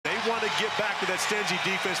want to get back to that stingy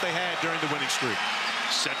defense they had during the winning streak.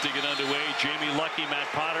 Set to get underway. Jamie Lucky, Matt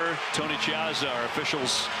Potter, Tony Chiazza, our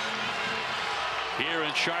officials here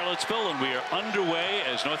in Charlottesville, and we are underway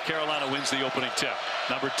as North Carolina wins the opening tip.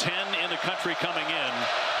 Number 10 in the country coming in.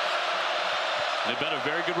 They've been a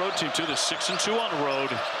very good road team too. They're 6-2 on the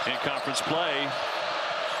road in conference play.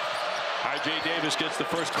 R.J. Davis gets the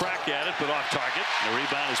first crack at it, but off target. The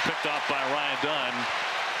rebound is picked off by Ryan Dunn,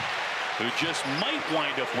 who just might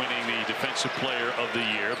wind up winning the Defensive Player of the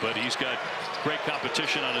Year, but he's got great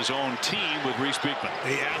competition on his own team with Reese Beekman.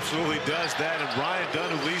 He absolutely does that, and Ryan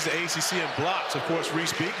Dunn, who leads the ACC in blocks. Of course,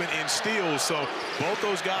 Reese Beekman in steals, so both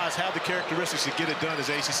those guys have the characteristics to get it done as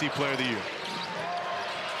ACC Player of the Year.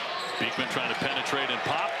 Beekman trying to penetrate and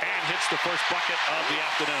pop, and hits the first bucket of the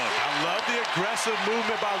afternoon. I love the aggressive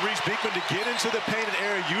movement by Reese Beekman to get into the painted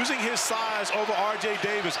area, using his size over R.J.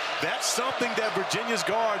 Davis. That's something that Virginia's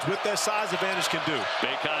guards with that size advantage can do.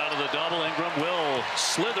 Bacot out of the double. Ingram will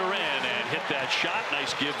slither in and hit that shot.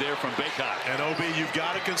 Nice give there from Bacot. And OB, you've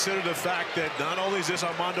got to consider the fact that not only is this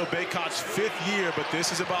Armando Bacot's 5th year, but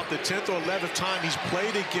this is about the 10th or 11th time he's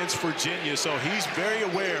played against Virginia. So he's very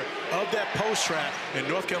aware of that post trap, and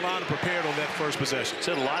North Carolina prepared on that first possession. He's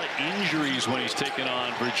had a lot of injuries when he's taken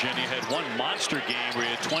on Virginia. Had one monster game where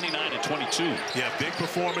he had 29 and 22. Yeah, big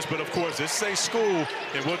performance, but of course this is a school,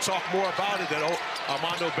 and we'll talk more about it, that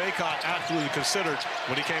Armando Bacot absolutely considered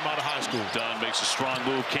when he came out of high school. Dunn makes a strong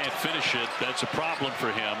move, can't finish it. That's a problem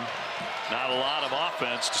for him. Not a lot of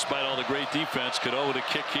offense despite all the great defense. Cadeau to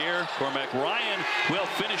kick here. Cormac Ryan will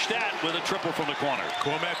finish that with a triple from the corner.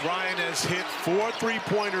 Cormac Ryan has hit 4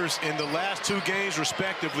 3-pointers in the last 2 games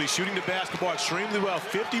respectively, shooting the basketball extremely well,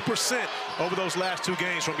 50% over those last 2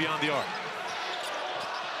 games from beyond the arc.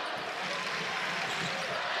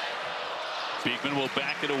 Beekman will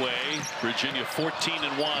back it away. Virginia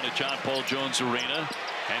 14-1 at John Paul Jones Arena,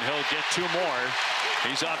 and he'll get 2 more.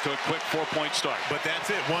 He's off to a quick 4-point start. But that's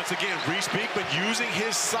it. Once again, Reese Beekman using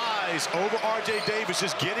his size over R.J. Davis,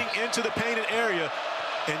 just getting into the painted area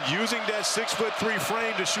and using that 6'3"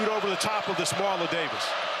 frame to shoot over the top of the smaller Davis.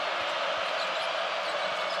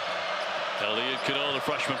 Elliot Cadeau, the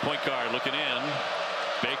freshman point guard, looking in.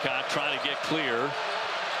 Bacot trying to get clear.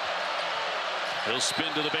 He'll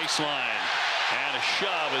spin to the baseline. And a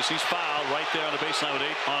shove as he's fouled right there on the baseline with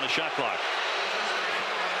 8 on the shot clock.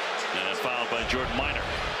 And fouled by Jordan Minor.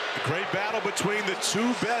 A great battle between the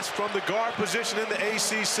 2 best from the guard position in the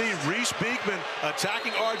ACC. Reese Beekman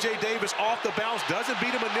attacking R.J. Davis off the bounce. Doesn't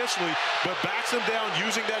beat him initially, but backs him down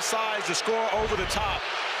using that size to score over the top.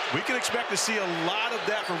 We can expect to see a lot of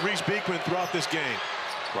that from Reese Beekman throughout this game.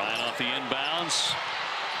 Ryan off the inbounds.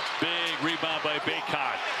 Big rebound by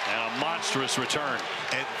Bacot and a monstrous return.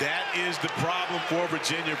 And that is the problem for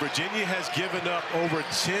Virginia. Virginia has given up over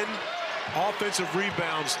 10 offensive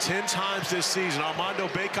rebounds 10 times this season. Armando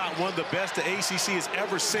Bacot, one of the best the ACC has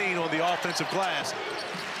ever seen on the offensive glass.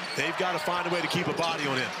 They've got to find a way to keep a body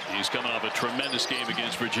on him. He's coming off a tremendous game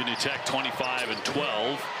against Virginia Tech, 25 and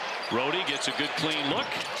 12. Rhodey gets a good clean look.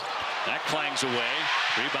 That clangs away.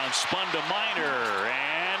 Rebound spun to Minor,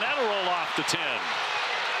 and that'll roll off the 10.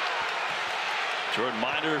 Jordan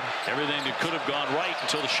Minor, everything that could have gone right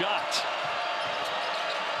until the shot.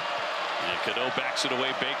 And Cadeau backs it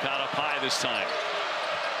away. Bacot up high this time.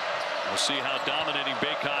 We'll see how dominating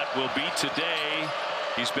Bacot will be today.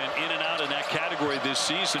 He's been in and out in that category this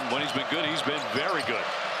season. When he's been good, he's been very good.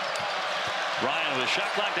 Ryan with a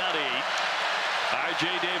shot clock down to 8. R.J.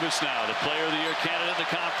 Davis now, the Player of the Year candidate in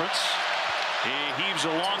the conference. He heaves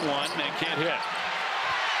a long one and can't hit.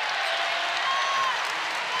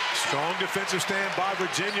 Strong defensive stand by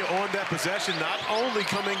Virginia on that possession, not only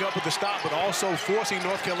coming up with the stop, but also forcing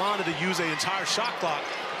North Carolina to use an entire shot clock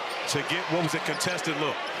to get what was a contested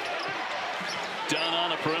look. Down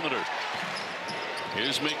on the perimeter.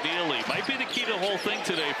 Here's McNeely. Might be the key to the whole thing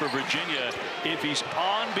today for Virginia if he's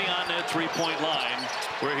on beyond that 3-point line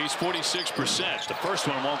where he's 46%. The first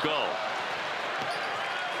one won't go.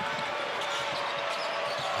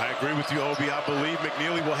 I agree with you, Obi. I believe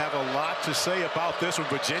McNeely will have a lot to say about this one.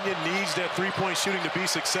 Virginia needs that 3-point shooting to be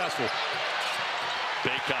successful.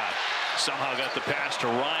 Bacot somehow got the pass to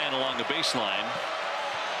Ryan along the baseline.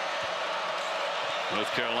 North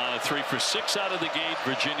Carolina 3 for 6 out of the gate.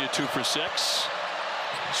 Virginia 2 for 6.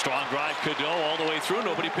 Strong drive, Cadeau all the way through.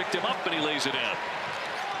 Nobody picked him up, and he lays it in.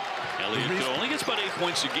 Elliott Cadeau only gets about 8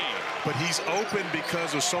 points a game. But he's open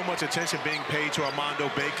because of so much attention being paid to Armando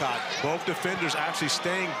Bacot. Both defenders actually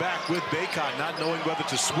staying back with Bacot, not knowing whether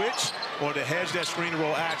to switch or to hedge that screen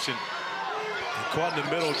roll action. And caught in the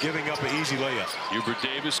middle, giving up an easy layup. Hubert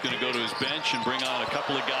Davis going to go to his bench and bring on a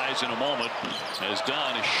couple of guys in a moment. As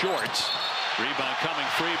Dunn is short. Rebound coming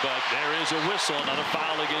free, but there is a whistle. Another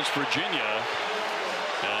foul against Virginia.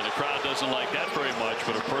 And the crowd doesn't like that very much,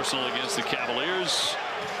 but a personal against the Cavaliers.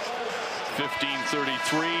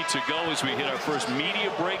 15:33 to go as we hit our first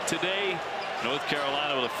media break today. North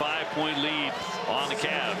Carolina with a 5-point lead on the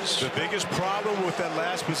Cavs. The biggest problem with that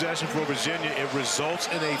last possession for Virginia, it results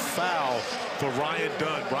in a foul for Ryan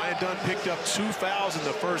Dunn. Ryan Dunn picked up 2 fouls in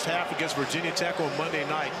the first half against Virginia Tech on Monday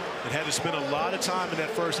night and had to spend a lot of time in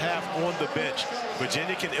that first half on the bench.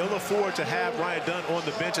 Virginia can ill afford to have Ryan Dunn on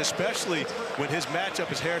the bench, especially when his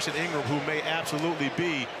matchup is Harrison Ingram, who may absolutely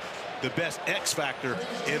be the best X factor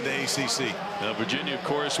in the ACC. Now, Virginia, of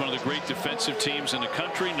course, one of the great defensive teams in the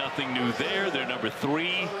country. Nothing new there. They're number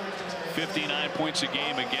 3, 59 points a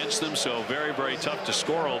game against them, so very, very tough to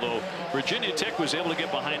score, although Virginia Tech was able to get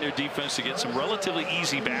behind their defense to get some relatively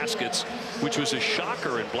easy baskets, which was a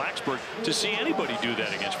shocker in Blacksburg to see anybody do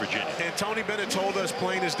that against Virginia. And Tony Bennett told us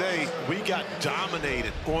plain as day, we got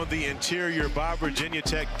dominated on the interior by Virginia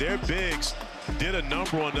Tech. Their bigs did a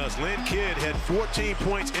number on us. Lynn Kidd had 14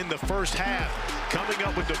 points in the first half, coming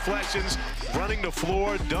up with deflections, running the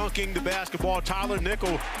floor, dunking the basketball. Tyler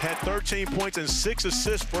Nickel had 13 points and 6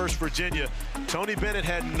 assists for Virginia. Tony Bennett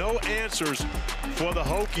had no answers for the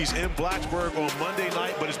Hokies in Blacksburg on Monday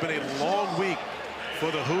night, but it's been a long week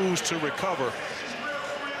for the Hoos to recover.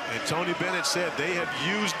 And Tony Bennett said they have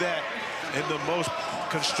used that in the most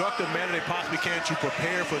constructive manner they possibly can to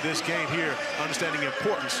prepare for this game here, understanding the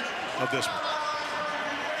importance of this one.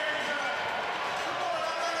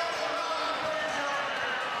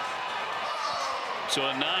 So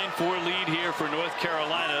a 9-4 lead here for North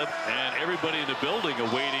Carolina, and everybody in the building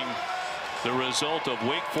awaiting the result of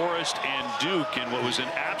Wake Forest and Duke in what was an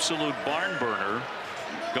absolute barn burner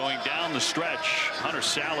going down the stretch. Hunter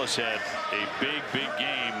Salas had a big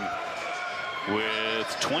game with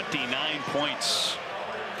 29 points.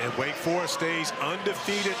 And Wake Forest stays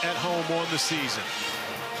undefeated at home on the season.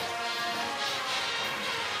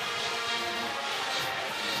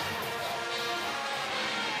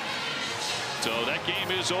 So that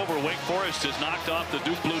game is over. Wake Forest has knocked off the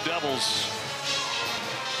Duke Blue Devils.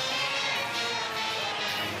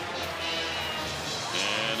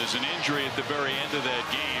 And there's an injury at the very end of that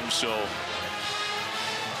game, so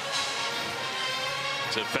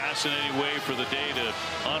it's a fascinating way for the day to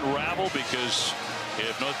unravel, because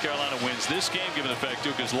if North Carolina wins this game, given the fact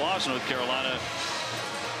Duke has lost, North Carolina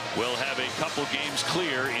will have a couple games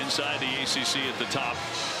clear inside the ACC at the top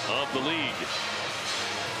of the league.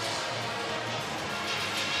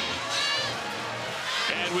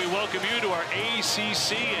 And we welcome you to our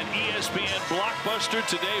ACC and ESPN blockbuster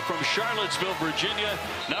today from Charlottesville, Virginia.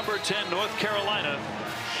 Number 10, North Carolina,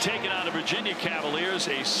 taking on the Virginia Cavaliers.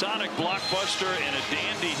 A sonic blockbuster and a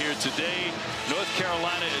dandy here today. North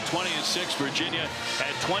Carolina at 20-6, Virginia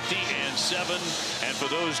at 20-7. And for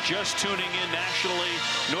those just tuning in nationally,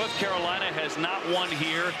 North Carolina has not won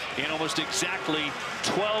here in almost exactly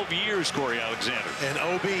 12 years, Corey Alexander. And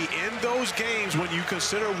OB, in those games, when you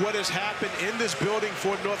consider what has happened in this building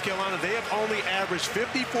for North Carolina, they have only averaged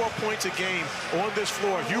 54 points a game on this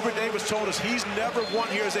floor. Hubert Davis told us he's never won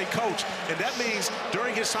here as a coach, and that means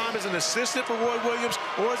during his time as an assistant for Roy Williams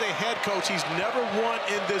or as a head coach, he's never won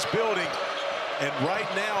in this building. And right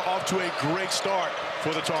now, off to a great start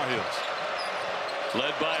for the Tar Heels.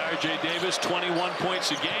 Led by R.J. Davis, 21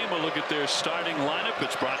 points a game. A look at their starting lineup.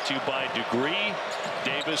 It's brought to you by Degree.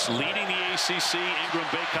 Davis leading the ACC. Ingram,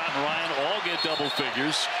 Bacot, and Ryan all get double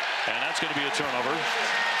figures. And that's going to be a turnover.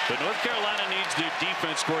 But North Carolina needs their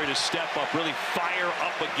defense, Corey, to step up, really fire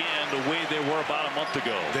up again the way they were about a month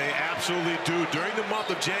ago. They absolutely do. During the month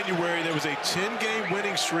of January, there was a 10-game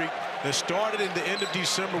winning streak that started in the end of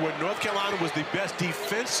December, where North Carolina was the best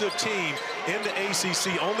defensive team in the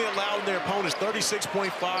ACC, only allowing their opponents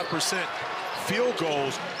 36.5% field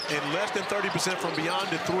goals and less than 30% from beyond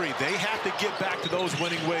the three. They have to get back to those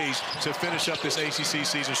winning ways to finish up this ACC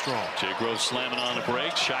season strong. Jay Grove slamming on the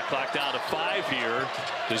break. Shot clock down to 5 here.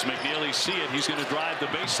 Does McNeely see it? He's going to drive the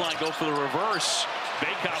baseline, go for the reverse.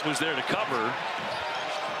 Bacot was there to cover.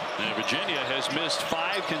 And Virginia has missed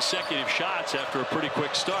 5 consecutive shots after a pretty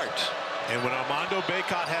quick start. And when Armando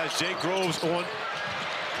Bacot has Jay Groves on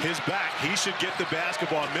his back, he should get the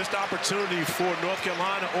basketball. Missed opportunity for North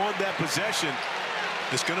Carolina on that possession.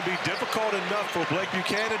 It's going to be difficult enough for Blake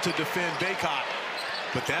Buchanan to defend Bacot,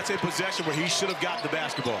 but that's a possession where he should have gotten the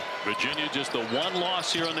basketball. Virginia just the one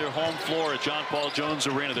loss here on their home floor at John Paul Jones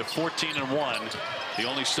Arena. They're 14-1. The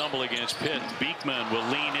only stumble against Pitt. Beekman will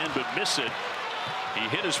lean in but miss it. He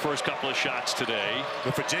hit his first couple of shots today.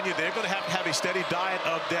 But Virginia, they're going to have a steady diet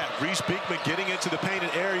of that. Reese Beekman getting into the painted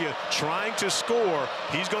area, trying to score.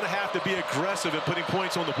 He's going to have to be aggressive in putting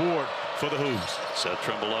points on the board for the Hoos. Seth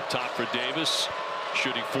Trimble up top for Davis,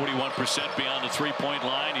 shooting 41% beyond the three-point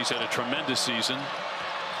line. He's had a tremendous season.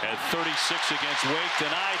 At 36 against Wake,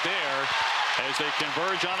 denied there as they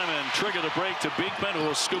converge on him and trigger the break to Beekman, who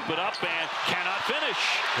will scoop it up and cannot finish.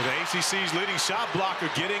 Well, the ACC's leading shot blocker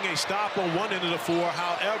getting a stop on one end of the floor.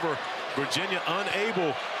 However, Virginia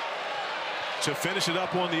unable to finish it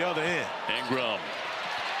up on the other end. Ingram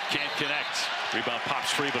can't connect. Rebound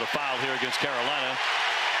pops free, but a foul here against Carolina.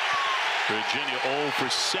 Virginia 0 for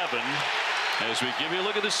 7. As we give you a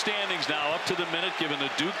look at the standings now, up to the minute, given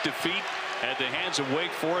the Duke defeat at the hands of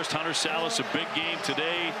Wake Forest. Hunter Salas, a big game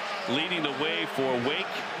today, leading the way for Wake.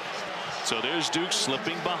 So there's Duke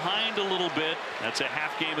slipping behind a little bit. That's a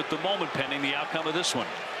half game at the moment, pending the outcome of this one.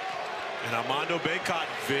 And Armando Bacot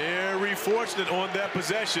very fortunate on that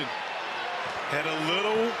possession.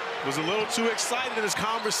 Was a little too excited in his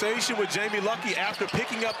conversation with Jamie Luckey after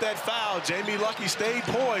picking up that foul. Jamie Luckey stayed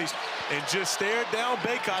poised and just stared down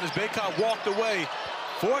Bacot as Bacot walked away.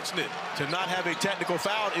 Fortunate to not have a technical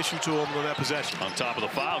foul issue to him on that possession. On top of the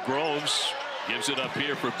foul, Groves gives it up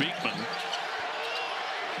here for Beekman.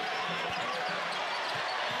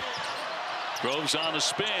 Groves on a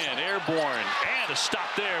spin, airborne, and a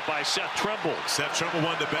stop there by Seth Trimble. Seth Trimble,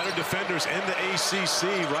 one of the better defenders in the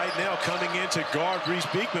ACC right now, coming in to guard Reese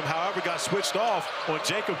Beekman. However, got switched off on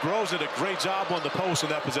Jacob Groves. Did a great job on the post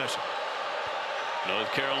on that possession.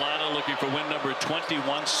 North Carolina looking for win number 21.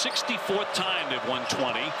 64th time they've won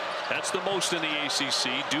 20. That's the most in the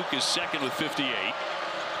ACC. Duke is second with 58.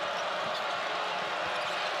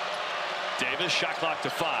 Davis, shot clock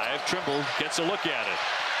to 5. Trimble gets a look at it.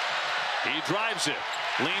 He drives it,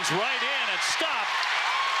 leans right in and stopped.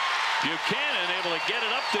 Buchanan able to get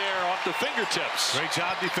it up there off the fingertips. Great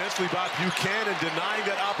job defensively by Buchanan, denying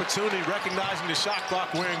that opportunity, recognizing the shot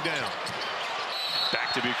clock wearing down.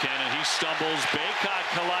 Back to Buchanan. He stumbles. Bacot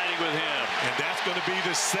colliding with him. And that's going to be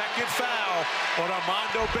the second foul on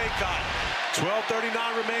Armando Bacot. 12:39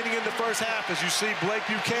 remaining in the first half as you see Blake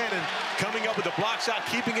Buchanan coming up with a block shot,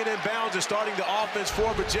 keeping it in bounds and starting the offense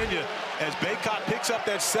for Virginia as Bacot picks up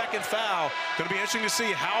that second foul. Going to be interesting to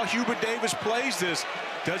see how Hubert Davis plays this.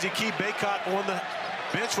 Does he keep Bacot on the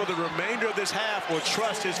bench for the remainder of this half or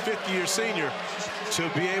trust his fifth-year senior to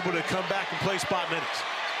be able to come back and play spot minutes?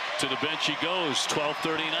 To the bench he goes.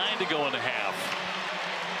 12:39 to go in the half.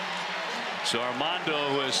 So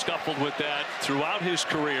Armando has scuffled with that throughout his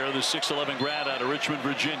career. The 6'11" grad out of Richmond,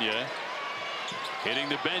 Virginia, hitting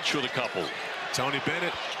the bench with a couple. Tony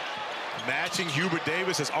Bennett matching Hubert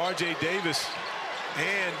Davis as R.J. Davis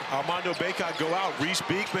and Armando Bacot go out. Reese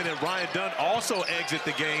Beekman and Ryan Dunn also exit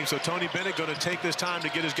the game. So Tony Bennett going to take this time to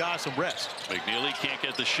get his guys some rest. McNeely can't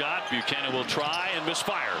get the shot. Buchanan will try and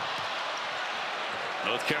misfire.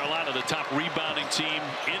 North Carolina, the top rebounding team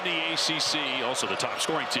in the ACC, also the top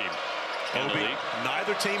scoring team in the league.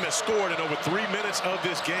 Neither team has scored in over 3 minutes of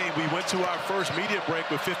this game. We went to our first media break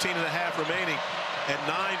with 15 and a half remaining at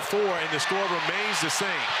 9-4, and the score remains the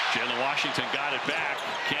same. Jalen Washington got it back.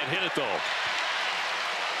 Can't hit it, though.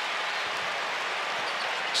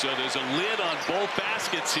 So there's a lid on both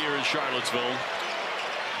baskets here in Charlottesville.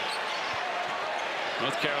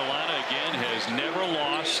 North Carolina, again, has never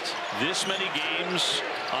lost this many games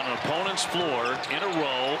on an opponent's floor in a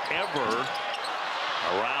row, ever.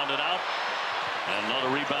 Around and out. And another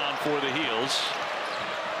rebound for the Heels.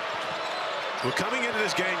 Well, coming into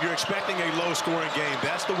this game, you're expecting a low-scoring game.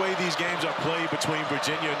 That's the way these games are played between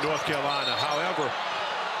Virginia and North Carolina. However,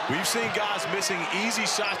 we've seen guys missing easy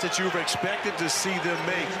shots that you've expected to see them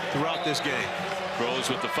make throughout this game. Groves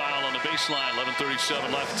with the foul on the baseline. 11:37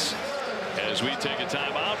 left as we take a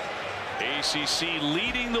timeout. ACC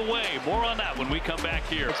leading the way. More on that when we come back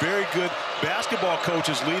here. Very good basketball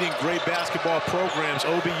coaches leading great basketball programs.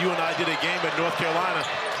 Obi, you and I did a game at North Carolina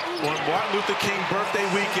on Martin Luther King birthday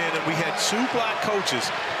weekend, and we had 2 black coaches,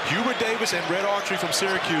 Hubert Davis and Red Autry from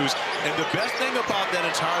Syracuse. And the best thing about that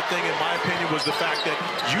entire thing, in my opinion, was the fact that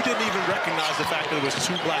you didn't even recognize the fact that it was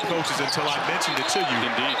 2 black coaches until I mentioned it to you.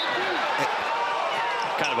 Indeed.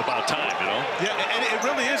 Kind of about time, you know? Yeah, and it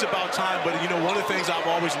really is about time. But, you know, one of the things I've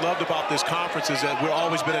always loved about this conference is that we've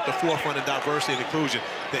always been at the forefront of diversity and inclusion.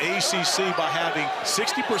 The ACC, by having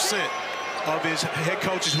 60% of his head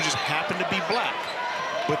coaches who just happen to be black.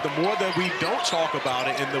 But the more that we don't talk about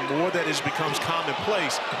it and the more that it becomes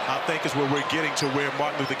commonplace, I think is where we're getting to where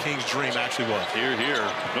Martin Luther King's dream actually was. Here.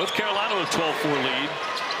 North Carolina with a 12-4 lead.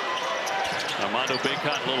 Armando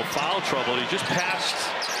Bacot in a little foul trouble. He just passed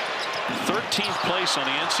 13th place on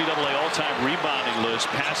the NCAA all-time rebounding list,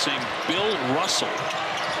 passing Bill Russell.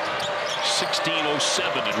 1607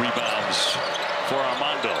 in rebounds for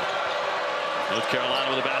Armando. North Carolina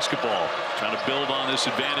with a basketball, trying to build on this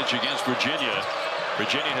advantage against Virginia.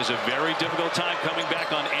 Virginia has a very difficult time coming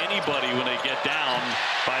back on anybody when they get down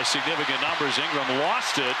by significant numbers. Ingram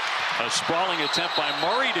lost it. A sprawling attempt by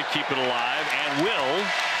Murray to keep it alive, and will.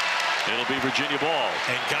 It'll be Virginia ball.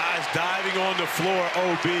 And guys diving on the floor,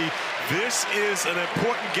 OB. This is an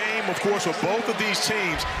important game, of course, for both of these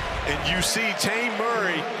teams. And you see Tane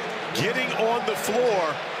Murray getting on the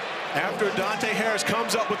floor after Dante Harris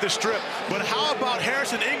comes up with the strip. But how about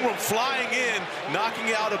Harrison Ingram flying in, knocking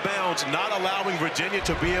it out of bounds, not allowing Virginia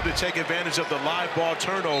to be able to take advantage of the live ball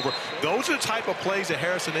turnover. Those are the type of plays that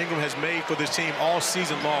Harrison Ingram has made for this team all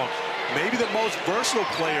season long. Maybe the most versatile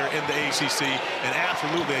player in the ACC, and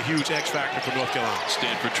absolutely a huge X factor for North Carolina.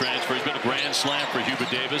 Stanford transfer. He's been a grand slam for Hubert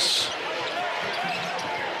Davis.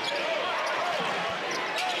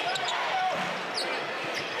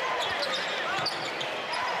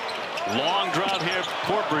 Long drought here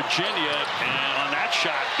for Virginia, and on that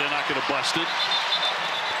shot, they're not going to bust it.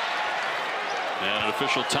 And an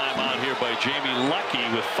official timeout here by Jamie Luckey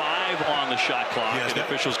with 5 on the shot clock. Yes, and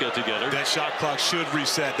officials get together. That shot clock should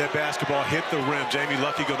reset. That basketball hit the rim. Jamie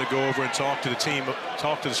Luckey going to go over and talk to the team,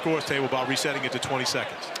 talk to the scores table about resetting it to 20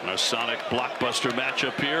 seconds. Our Sonic blockbuster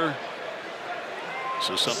matchup here.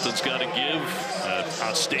 So something's got to give. An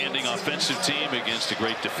outstanding offensive team against a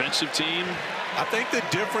great defensive team. I think the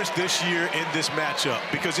difference this year in this matchup,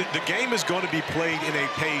 because the game is going to be played in a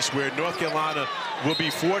pace where North Carolina will be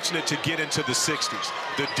fortunate to get into the 60s.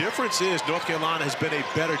 The difference is North Carolina has been a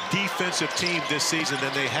better defensive team this season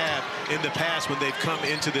than they have in the past when they've come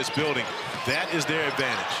into this building. That is their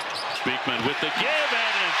advantage. Beekman with the give,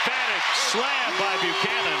 and an emphatic slam by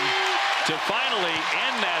Buchanan to finally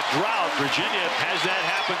end that drought. Virginia has that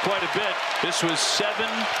happen quite a bit. This was 7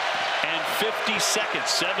 and 50 seconds.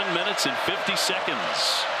 7 minutes and 50 seconds.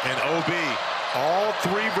 And OB, all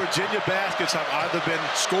 3 Virginia baskets have either been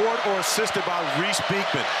scored or assisted by Reese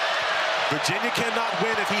Beekman. Virginia cannot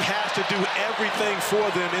win if he has to do everything for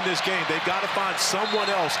them in this game. They've got to find someone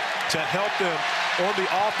else to help them on the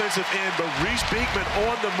offensive end. But Reese Beekman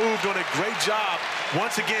on the move, doing a great job.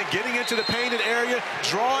 Once again, getting into the painted area,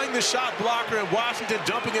 drawing the shot blocker, and Washington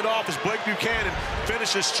dumping it off as Blake Buchanan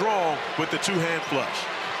finishes strong with the 2-hand flush.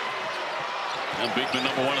 And Beekman,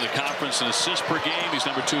 #1 in the conference in assists per game. He's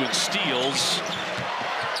 #2 in steals.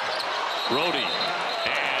 Brody,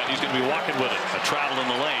 and he's going to be walking with it. A travel in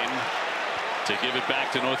the lane to give it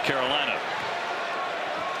back to North Carolina.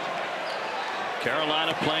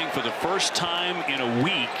 Carolina playing for the first time in a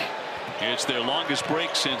week. It's their longest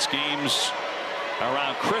break since games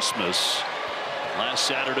around Christmas. Last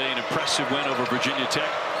Saturday, an impressive win over Virginia Tech.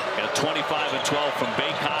 Got 25 and 12 from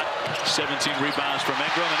Bacot, 17 rebounds from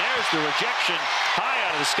Ingram, and there's the rejection high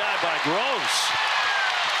out of the sky by Groves.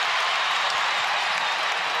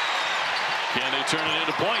 Can they turn it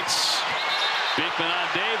into points? Beekman on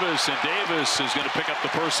Davis, and Davis is going to pick up the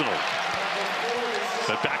personal.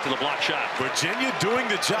 But back to the block shot. Virginia doing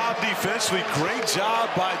the job defensively. Great job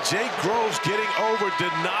by Jake Groves getting over,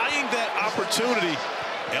 denying that opportunity.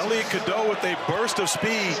 Elliot Cadeau with a burst of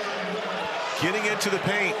speed, getting into the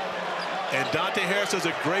paint. And Dante Harris does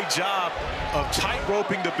a great job of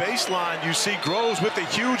tight-roping the baseline. You see Groves with a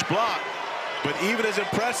huge block. But even as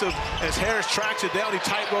impressive as Harris tracks it down, he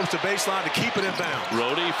tight-ropes the baseline to keep it in bounds.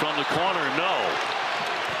 Rhodey from the corner, no.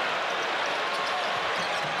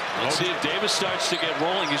 Let's see if Davis starts to get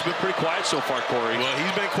rolling. He's been pretty quiet so far, Corey. Well,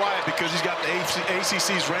 he's been quiet because he's got the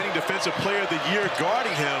ACC's reigning Defensive Player of the Year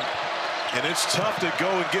guarding him. And it's tough to go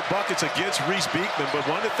and get buckets against Reese Beekman. But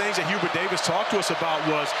one of the things that Hubert Davis talked to us about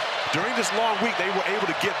was during this long week, they were able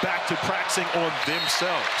to get back to practicing on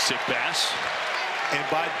themselves. Sick pass. And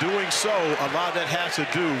by doing so, a lot of that has to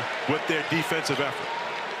do with their defensive effort.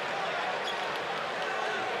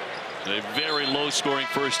 A very low-scoring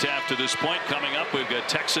first half to this point. Coming up, we've got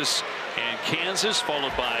Texas and Kansas,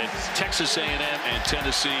 followed by Texas A&M and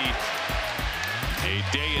Tennessee. A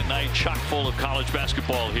day and night chock full of college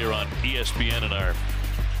basketball here on ESPN and our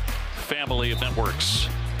family of networks.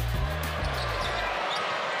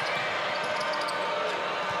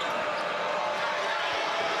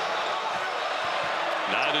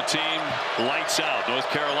 Neither team lights out. North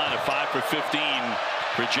Carolina 5 for 15.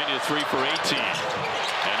 Virginia 3 for 18.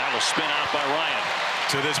 And that will spin out by Ryan.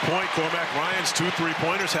 To this point, Cormac Ryan's 2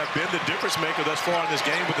 3-pointers have been the difference maker thus far in this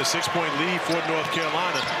game with a 6-point lead for North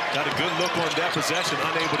Carolina. Got a good look on that possession,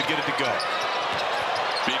 unable to get it to go.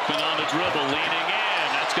 Beekman on the dribble, leaning in.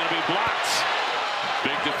 That's going to be blocked.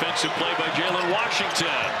 Big defensive play by Jalen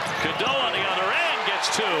Washington. Cadeau on the other end gets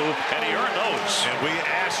 2, and he earned those. And we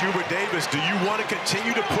asked Hubert Davis, do you want to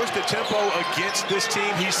continue to push the tempo against this team?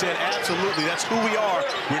 He said, absolutely. That's who we are.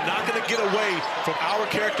 We're not going to get away from our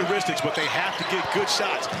characteristics, but they have to get good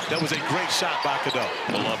shots. That was a great shot by Cadeau.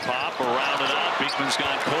 Pull up pop, around and out. Beekman's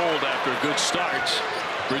gone cold after a good start.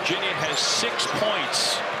 Virginia has 6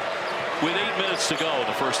 points with 8 minutes to go in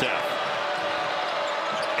the first half.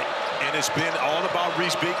 And it's been all about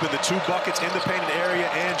Reese Beekman, the 2 buckets in the painted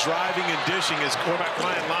area and driving and dishing as Cormac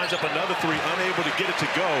Ryan lines up another 3, unable to get it to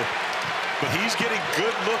go. But he's getting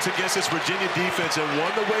good looks against this Virginia defense, and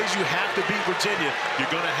one of the ways you have to beat Virginia,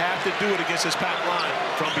 you're going to have to do it against this packed line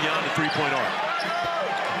from beyond the 3-point arc.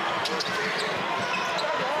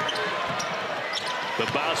 The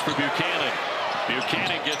bounce for Buchanan.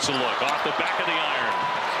 Buchanan gets a look off the back of the iron.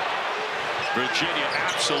 Virginia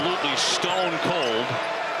absolutely stone cold.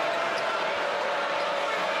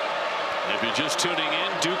 If you're just tuning in,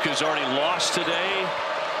 Duke has already lost today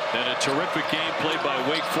in a terrific game played by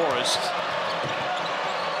Wake Forest.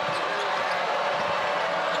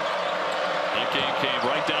 That game came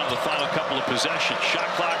right down to the final couple of possessions. Shot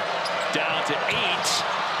clock down to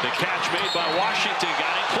 8. The catch made by Washington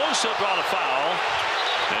got in close up, brought a foul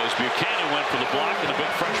as Buchanan went for the block, and the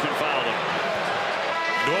big freshman fouled him.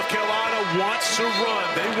 North Carolina wants to run.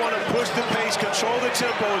 They want to push the pace, control the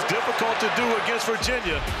tempo. It's difficult to do against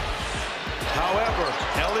Virginia. However,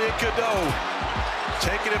 Elliot Cadeau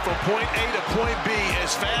taking it from point A to point B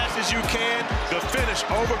as fast as you can. The finish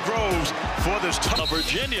over Groves for this tough.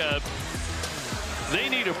 Virginia, they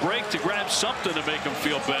need a break to grab something to make them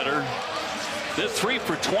feel better. They're 3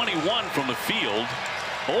 for 21 from the field,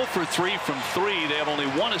 0 for 3 from 3. They have only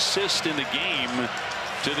 1 assist in the game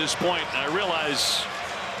to this point. And I realize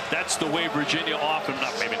that's the way Virginia often,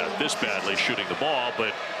 maybe not this badly shooting the ball,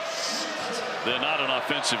 but they're not an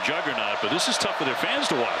offensive juggernaut. But this is tough for their fans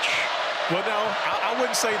to watch. Well, no, I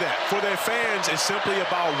wouldn't say that. For their fans, it's simply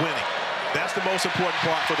about winning. That's the most important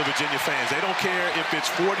part for the Virginia fans. They don't care if it's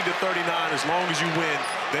 40 to 39 as long as you win.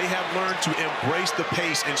 They have learned to embrace the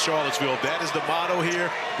pace in Charlottesville. That is the motto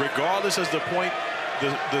here. Regardless of the point,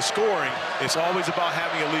 the scoring, it's always about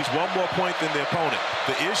having at least 1 more point than the opponent.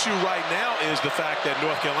 The issue right now is the fact that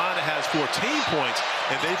North Carolina has 14 points,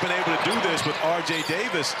 and they've been able to do this with R.J.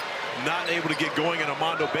 Davis not able to get going, and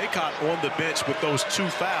Armando Bacot on the bench with those 2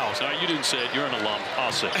 fouls. No, you didn't say it. You're an alum.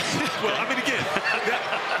 I'll say it. Well, I mean, again,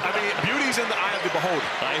 beauty's in the eye of the beholder.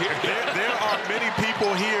 I hear there are many people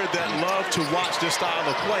here that love to watch this style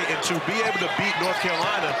of play, and to be able to beat North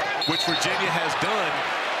Carolina, which Virginia has done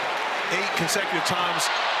 8 consecutive times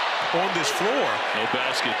on this floor. No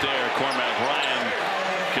basket there. Cormac Ryan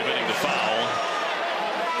committing the foul.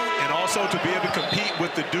 And also to be able to compete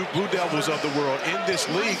with the Duke Blue Devils of the world in this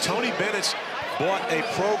league. Tony Bennett's bought a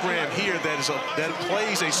program here that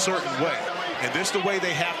plays a certain way. And this is the way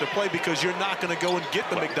they have to play, because you're not going to go and get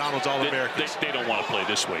the McDonald's All-Americans. They don't want to play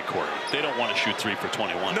this way, Corey. They don't want to shoot 3 for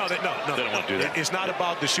 21. No, they don't want to do that. It's not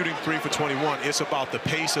about the shooting 3 for 21. It's about the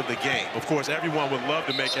pace of the game. Of course, everyone would love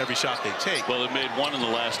to make every shot they take. Well, they've made 1 in the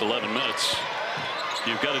last 11 minutes.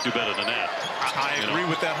 You've got to do better than that. I agree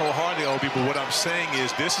with that wholeheartedly, Obi, but what I'm saying is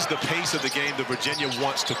this is the pace of the game that Virginia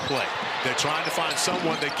wants to play. They're trying to find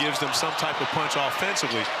someone that gives them some type of punch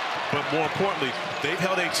offensively, but more importantly, they've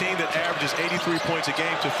held a team that averages 83 points a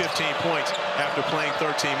game to 15 points after playing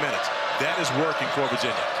 13 minutes. That is working for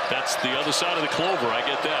Virginia. That's the other side of the clover. I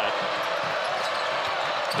get that.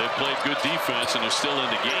 They've played good defense and they're still in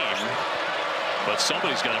the game, but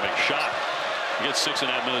somebody's got to make a shot. You get 6.5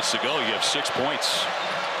 minutes to go. You have 6 points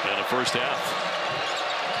in the first half.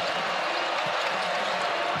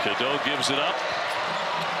 Cadeau gives it up.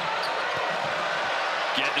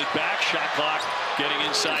 Getting it back. Shot clock getting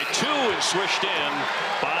inside 2 and swished in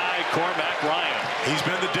by Cormac Ryan. He's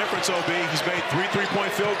been the difference, OB. He's made 3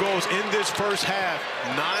 3-point field goals in this first half.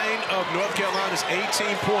 9 of North Carolina's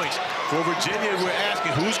 18 points. For Virginia, we're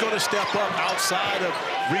asking who's going to step up outside of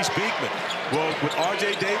Reese Beekman. Well, with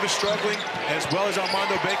R.J. Davis struggling, as well as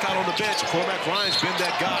Armando Bacot on the bench, Cormac Ryan's been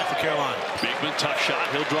that guy for Carolina. Beekman, tough shot.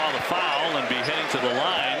 He'll draw the foul and be heading to the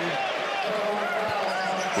line,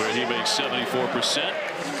 where he makes 74%.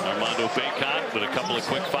 Armando Bacot with a couple of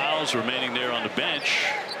quick fouls remaining there on the bench.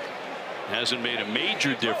 Hasn't made a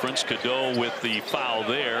major difference. Cadeau with the foul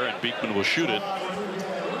there, and Beekman will shoot it.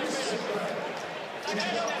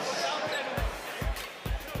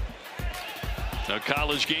 A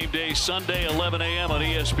College Game Day Sunday, 11 a.m. on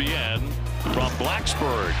ESPN. From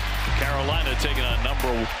Blacksburg, Carolina taking on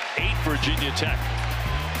number 8 Virginia Tech.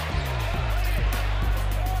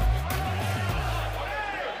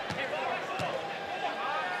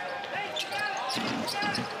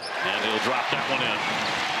 one in.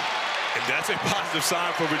 And that's a positive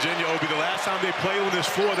sign for Virginia, Obi. The last time they played on this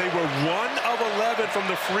floor, they were 1 of 11 from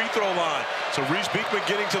the free throw line. So Reese Beekman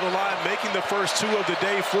getting to the line, making the first 2 of the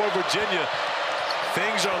day for Virginia.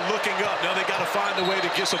 Things are looking up. Now they got to find a way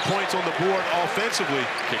to get some points on the board offensively.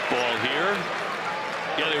 Kick ball here.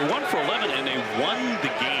 Yeah, they were 1 for 11, and they won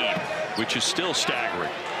the game, which is still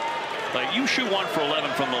staggering. Like, you shoot 1 for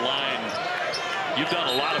 11 from the line. You've done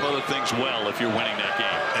a lot of other things well if you're winning that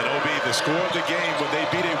game. And OB, the score of the game when they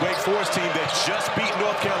beat a Wake Forest team that just beat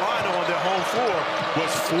North Carolina on their home floor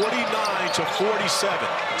was 49-47.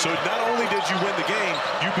 So not only did you win the game,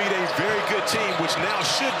 you beat a very good team, which now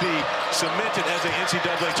should be cemented as an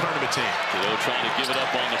NCAA tournament team. They're trying to give it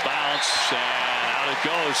up on the bounce, and out it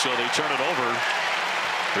goes, so they turn it over.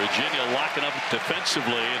 Virginia locking up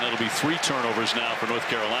defensively, and it'll be 3 turnovers now for North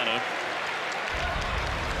Carolina.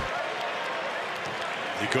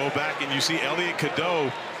 You go back and you see Elliot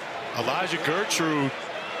Cadeau, Elijah Gertrude,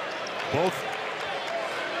 both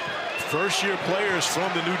first-year players from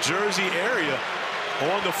the New Jersey area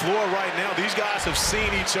on the floor right now. These guys have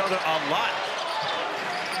seen each other a lot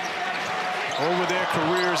over their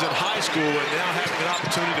careers in high school and now having an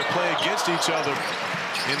opportunity to play against each other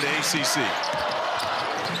in the ACC.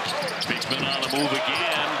 Beekman on the move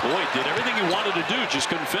again. Boy, did everything he wanted to do, just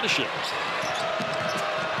couldn't finish it.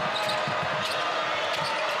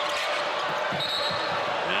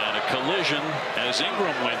 Collision as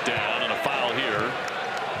Ingram went down, and a foul here.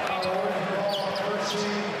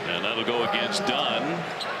 And that'll go against Dunn.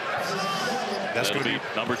 That's going to be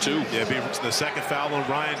number 2. Yeah, be the second foul on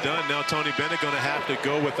Ryan Dunn. Now Tony Bennett going to have to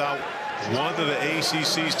go without one of the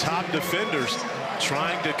ACC's top defenders,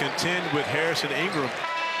 trying to contend with Harrison Ingram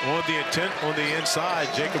on the inside.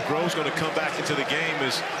 Jacob Groves going to come back into the game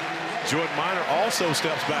as Jordan Minor also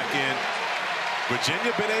steps back in.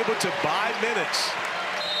 Virginia been able to buy minutes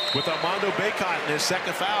with Armando Bacot in his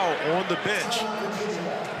second foul on the bench.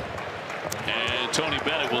 And Tony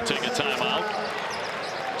Bennett will take a timeout.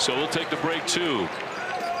 So we'll take the break too.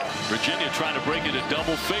 Virginia trying to break it to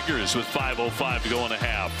double figures with 5:05 to go in the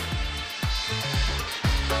half.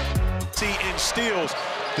 In steals,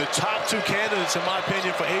 the top 2 candidates, in my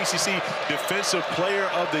opinion, for ACC Defensive Player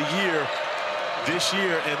of the Year this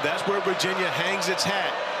year, and that's where Virginia hangs its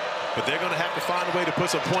hat. But they're going to have to find a way to put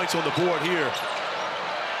some points on the board here.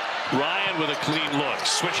 Ryan with a clean look,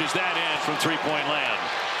 switches that in from 3-point land.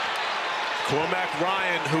 Cormac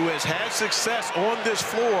Ryan, who has had success on this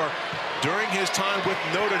floor during his time with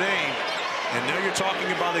Notre Dame. And now you're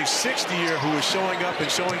talking about a 6th year who is showing up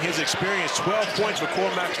and showing his experience. 12 points for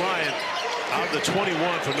Cormac Ryan out of the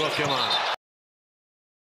 21 for North Carolina.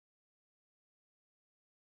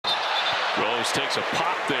 Rose takes a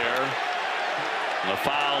pop there. And a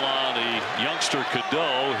foul on the youngster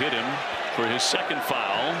Cadeau hit him for his second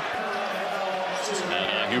foul.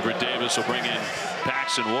 And Hubert Davis will bring in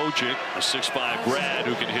Paxton Wojcik, a 6'5" grad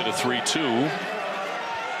who can hit a 3-2.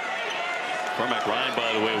 Cormac Ryan,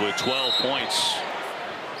 by the way, with 12 points.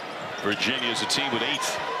 Virginia's a team with 8.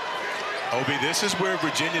 Obi, this is where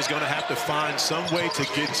Virginia's going to have to find some way to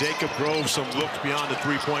get Jacob Groves some looks beyond the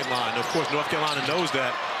 3-point line. Of course, North Carolina knows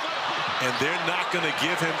that, and they're not going to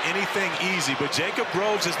give him anything easy. But Jacob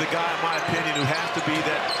Groves is the guy, in my opinion, who has to be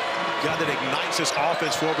that guy that ignites this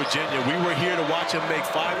offense for Virginia. We were here to watch him make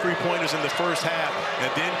 5 3-pointers in the first half and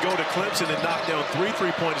then go to Clemson and knock down 3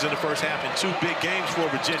 3-pointers in the first half in 2 big games for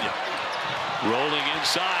Virginia. Rolling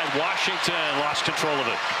inside, Washington lost control of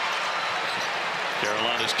it.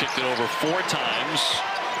 Carolina's kicked it over 4 times.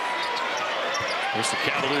 Of course, the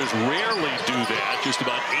Cavaliers rarely do that. Just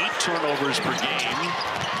about 8 turnovers per game.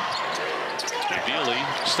 McNeely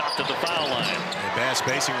stopped at the foul line. And bad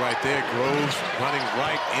spacing right there. Groves running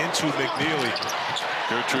right into McNeely.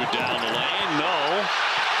 Gertrude down the lane. No.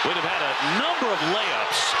 Would have had a number of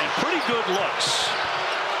layups and pretty good looks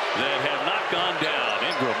that have not gone down.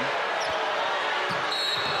 Ingram.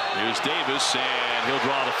 Here's Davis, and he'll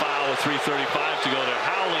draw the foul with 3:35 to go. They're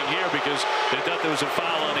howling here because they thought there was a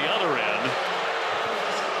foul on the other end.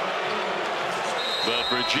 But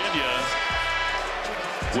Virginia,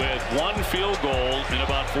 with 1 field goal in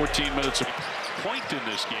about 14 minutes of point in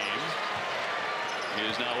this game,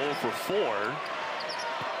 is now 0 for 4.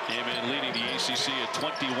 Came in leading the ACC at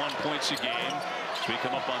 21 points a game. So we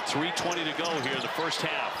come up on 3:20 to go here in the first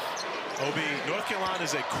half. Obi, North Carolina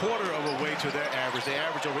is a quarter of a way to their average. They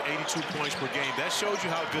average over 82 points per game. That shows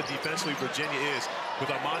you how good defensively Virginia is.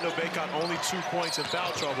 With Armando Bacot only 2 points in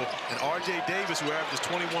foul trouble, and R.J. Davis, who averages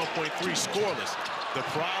 21.3 scoreless. The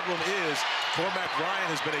problem is Cormac Ryan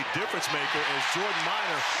has been a difference maker as Jordan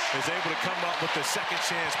Minor is able to come up with the second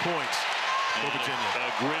chance points for Virginia.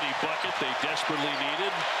 A gritty bucket they desperately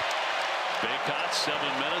needed. Bacot,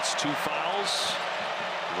 7 minutes, 2 fouls.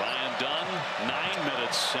 Ryan Dunn, 9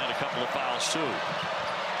 minutes and a couple of fouls too.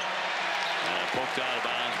 And poked out of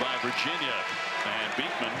bounds by Virginia. And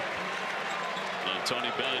Beekman. And Tony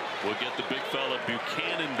Bennett will get the big fella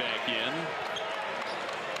Buchanan back in.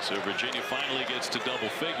 So Virginia finally gets to double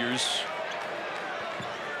figures.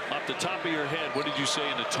 Off the top of your head, what did you say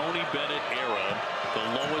in the Tony Bennett era, the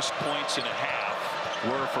lowest points and a half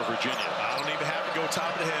were for Virginia? I don't even have to go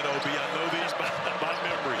top of the head, OB. I know these by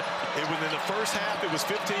memory. It was in the first half, it was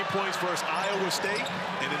 15 points versus Iowa State.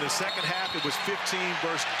 And in the second half, it was 15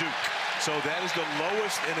 versus Duke. So that is the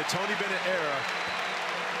lowest in the Tony Bennett era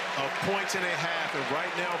of points and a half. And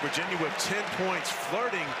right now, Virginia with 10 points,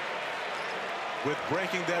 flirting with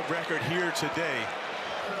breaking that record here today.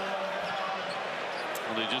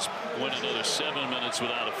 Well, they just went another 7 minutes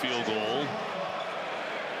without a field goal.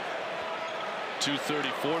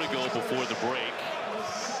 2:34 to go before the break.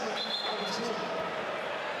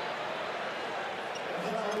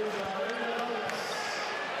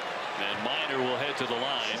 And Minor will head to the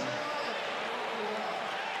line.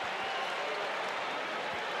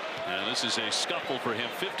 And this is a scuffle for him.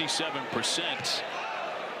 57%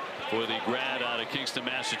 for the grad out of Kingston,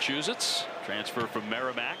 Massachusetts. Transfer from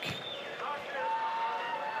Merrimack.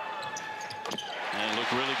 And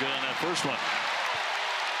looked really good on that first one.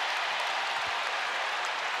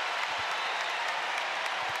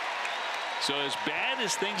 So as bad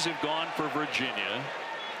as things have gone for Virginia,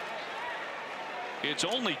 it's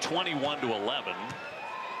only 21-11.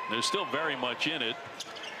 They're still very much in it.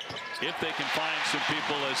 If they can find some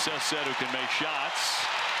people, as Seth said, who can make shots.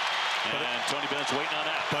 And Tony Bennett's waiting on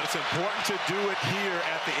that. But it's important to do it here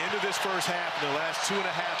at the end of this first half, in the last 2.5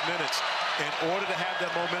 minutes, in order to have that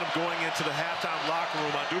momentum going into the halftime locker room.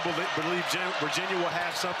 I do believe Virginia will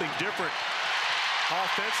have something different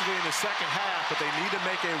offensively in the second half, but they need to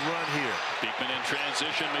make a run here. Beekman in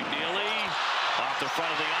transition. McNeely off the front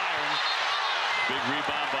of the iron. Big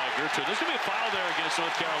rebound by Gertrude. There's going to be a foul there against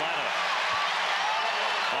North Carolina.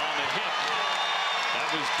 On the hip. That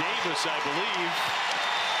was Davis, I believe.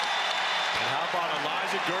 And how about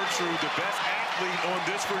Elijah Gertrude, the best athlete on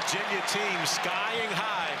this Virginia team, skying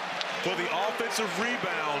high for the offensive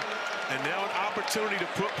rebound. And now an opportunity to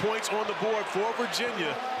put points on the board for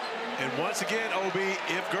Virginia. And once again, OB,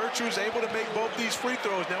 if Gertrude's able to make both these free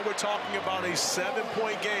throws, now we're talking about a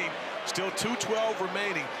 7-point game. Still 2:12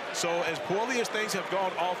 remaining. So as poorly as things have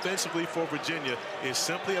gone offensively for Virginia, it's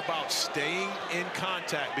simply about staying in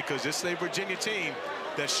contact, because this is a Virginia team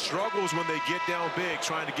that struggles when they get down big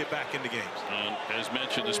trying to get back into games. And as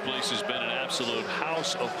mentioned, this place has been an absolute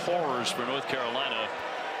house of horrors for North Carolina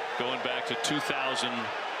going back to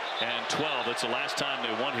 2012. That's the last time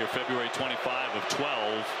they won here, February 25 of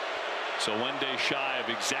 12. So one day shy of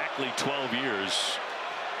exactly 12 years.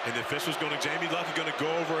 And the official's Jamie Lucky going to go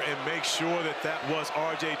over and make sure that that was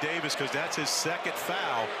R.J. Davis, because that's his second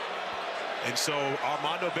foul. And so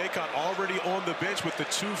Armando Bacot already on the bench with the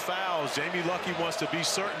 2 fouls. Jamie Lucky wants to be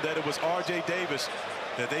certain that it was R.J. Davis,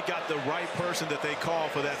 that they got the right person that they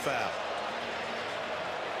called for that foul.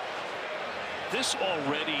 This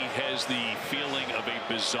already has the feeling of a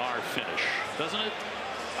bizarre finish, doesn't it?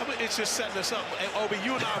 I mean, it's just setting us up. And Obi,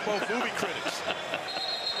 you and I are both movie critics.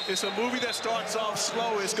 It's a movie that starts off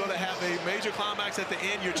slow. It's going to have a major climax at the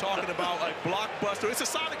end. You're talking about a blockbuster. It's a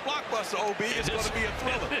Sonic blockbuster, OB. It's going to be a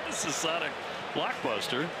thriller. It's a Sonic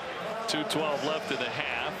blockbuster. 2:12 left in the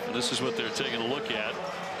half. This is what they're taking a look at.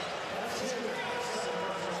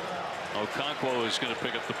 Okonkwo is going to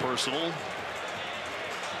pick up the personal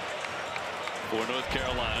for North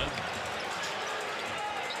Carolina.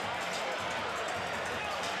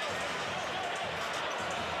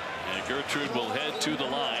 And Gertrude will head to the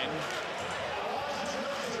line.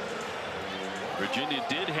 Virginia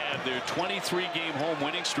did have their 23-game home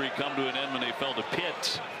winning streak come to an end when they fell to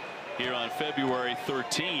Pitt here on February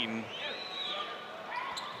 13.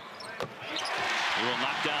 He will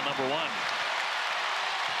knock down number 1.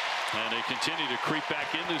 And they continue to creep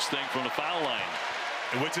back in this thing from the foul line.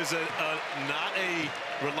 Which is not a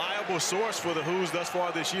reliable source for the Hoos thus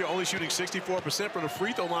far this year, only shooting 64% from the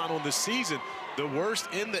free throw line on the season, the worst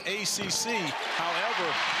in the ACC.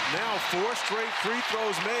 However, now 4 straight free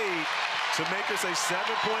throws made to make this a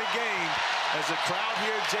 7-point game as the crowd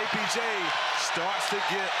here at JPJ starts to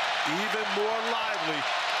get even more lively.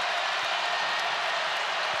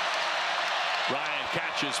 Ryan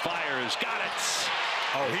catches, fires, got it.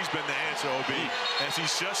 Oh, he's been the answer, OB, as he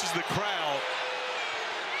shushes the crowd.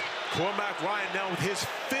 Cormac Ryan now with his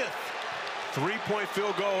 5th 3-point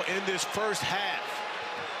field goal in this first half.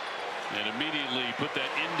 And immediately put that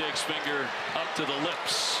index finger up to the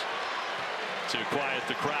lips. to quiet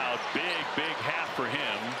the crowd. Big half for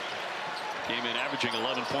him. Came in averaging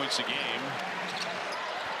 11 points a game.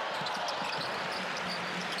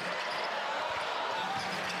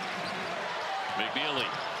 McNeely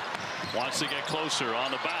wants to get closer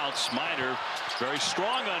on the bounce. Minor very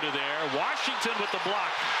strong under there. Washington with the block.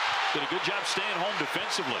 Did a good job staying home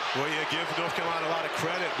defensively. Well, you give North Carolina a lot of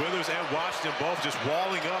credit. Withers and Washington both just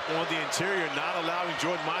walling up on the interior, not allowing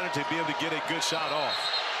Jordan Minor to be able to get a good shot off.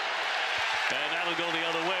 And that'll go the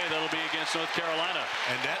other way. That'll be against North Carolina.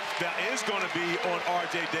 And that is going to be on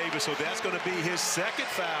R.J. Davis, so that's going to be his second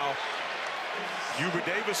foul. Hubert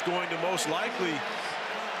Davis going to most likely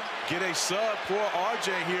get a sub for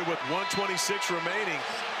R.J. here with 1:26 remaining.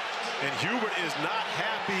 And Hubert is not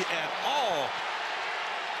happy at all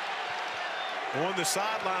on the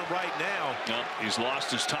sideline right now. No, he's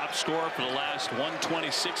lost his top scorer for the last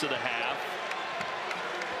 1:26 of the half.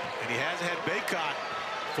 And he hasn't had Bacot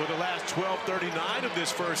for the last 12:39 of this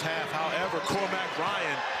first half. However, Cormac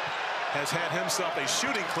Ryan has had himself a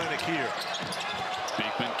shooting clinic here.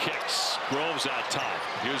 Beekman kicks. Groves out top.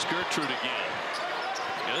 Here's Gertrude again.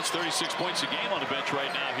 Yeah, that's 36 points a game on the bench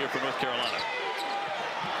right now here for North Carolina.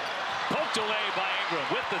 Poked away by Ingram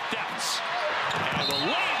with the depths. And will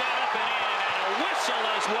lay that up and in, and a whistle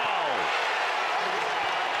as well.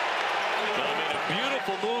 Well, made a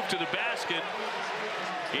beautiful move to the basket.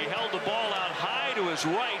 He held the ball out high to his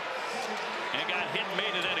right and got hit and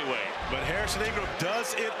made it anyway. But Harrison Ingram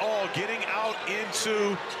does it all, getting out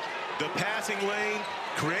into the passing lane,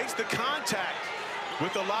 creates the contact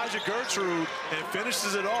with Elijah Gertrude and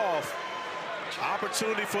finishes it off.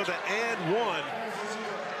 Opportunity for the and one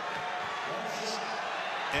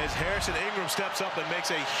as Harrison Ingram steps up and makes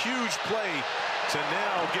a huge play to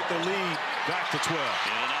now get the lead back to 12.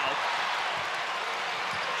 In and out.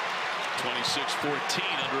 26-14,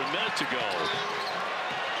 under a minute to go.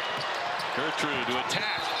 Gertrude to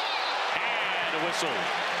attack. And a whistle.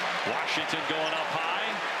 Washington going up high.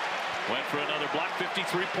 Went for another block.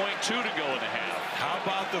 53.2 to go in the half. How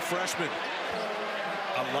about the freshman?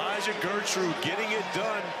 Elijah Gertrude getting it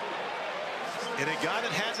done. And a guy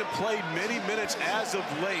that hasn't played many minutes as of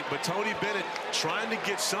late, but Tony Bennett trying to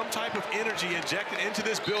get some type of energy injected into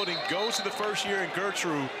this building, goes to the first year in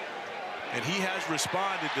Gertrude, and he has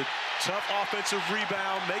responded. The tough offensive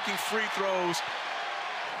rebound, making free throws,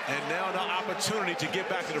 and now an opportunity to get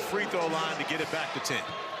back to the free throw line to get it back to 10.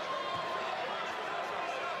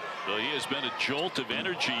 Well, he has been a jolt of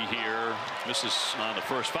energy here. Misses on the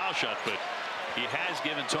first foul shot, but he has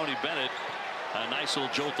given Tony Bennett a nice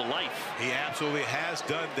little jolt of life. He absolutely has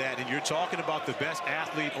done that, and you're talking about the best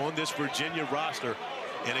athlete on this Virginia roster.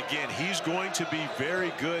 And again, he's going to be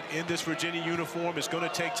very good in this Virginia uniform. It's going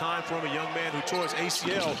to take time for him, a young man who tore his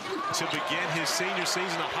ACL to begin his senior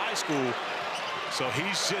season of high school. So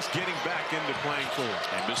he's just getting back into playing form.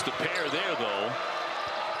 They missed the pair there, though.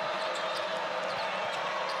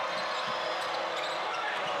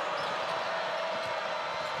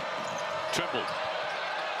 Trimble.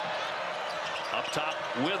 Up top,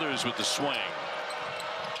 Withers with the swing.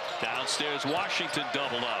 Downstairs, Washington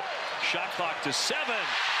doubled up. Shot clock to 7.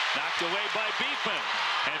 Knocked away by Beekman.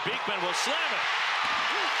 And Beekman will slam it.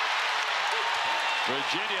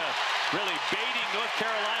 Virginia really baiting North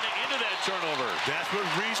Carolina into that turnover. That's what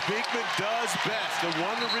Reese Beekman does best. And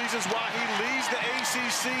one of the reasons why he leads the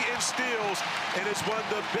ACC in steals, and it's one of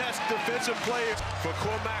the best defensive players for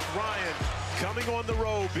Cormac Ryan. Coming on the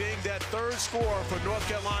road, being that third scorer for North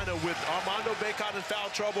Carolina with Armando Bacot in foul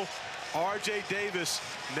trouble. R.J. Davis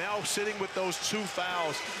now sitting with those 2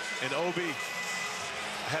 fouls. And Obi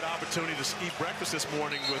had opportunity to eat breakfast this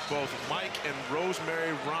morning with both Mike and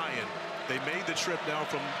Rosemary Ryan. They made the trip down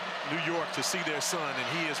from New York to see their son, and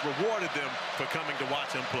he has rewarded them for coming to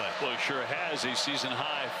watch him play. Well, he sure has. A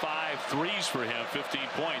season-high 5 threes for him, 15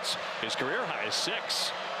 points. His career high is 6.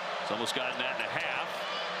 He's almost gotten that in a half.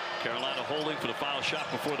 Carolina holding for the final shot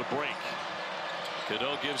before the break.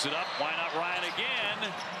 Cadeau gives it up. Why not Ryan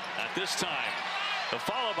again? Not this time. The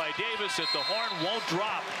follow by Davis at the horn won't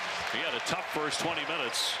drop. He had a tough first 20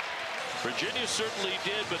 minutes. Virginia certainly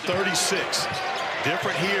did, but 36.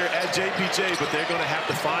 Different here at JPJ, but they're going to have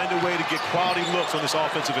to find a way to get quality looks on this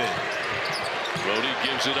offensive end. Brody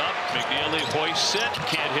gives it up. McNeely hoists it.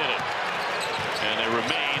 Can't hit it. And they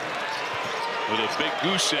remain with a big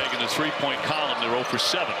goose egg in the three-point column. They're 0 for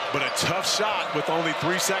 7. But a tough shot with only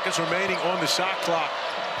 3 seconds remaining on the shot clock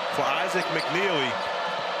for Isaac McNeely.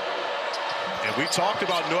 And we talked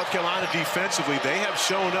about North Carolina defensively. They have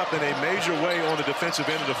shown up in a major way on the defensive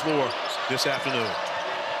end of the floor this afternoon.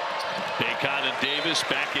 Bacot and Davis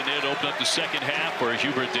back in it, open up the second half for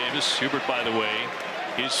Hubert Davis. Hubert, by the way,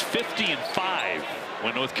 is 50-5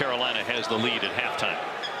 when North Carolina has the lead at halftime.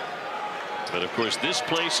 But of course, this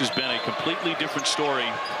place has been a completely different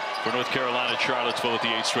story for North Carolina. Charlottesville with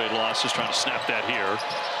the 8 straight losses, trying to snap that here.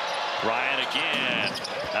 Ryan again,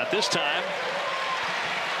 not this time.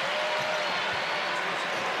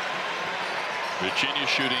 Virginia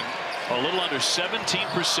shooting a little under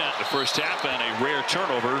 17% the first half, and a rare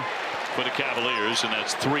turnover for the Cavaliers, and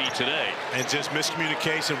that's 3 today. And just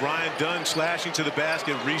miscommunication. Ryan Dunn slashing to the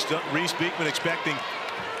basket. Reese Beekman expecting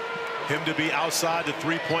him to be outside the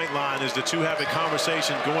three-point line as the two have a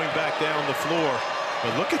conversation going back down the floor.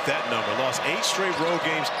 But look at that number. Lost 8 straight road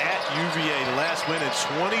games at UVA. The last win in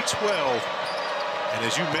 2012. And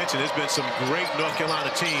as you mentioned, there's been some great North Carolina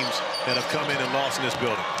teams that have come in and lost in this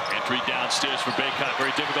building. Entry downstairs for Bacot.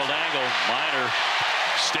 Very difficult angle. Minor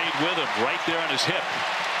stayed with him right there on his hip.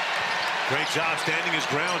 Great job standing his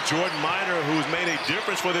ground. Jordan Minor, who's made a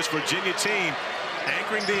difference for this Virginia team,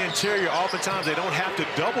 anchoring the interior. Oftentimes they don't have to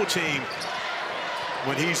double team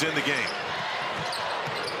when he's in the game.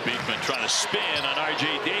 Beekman trying to spin on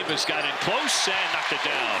R.J. Davis, got in close and knocked it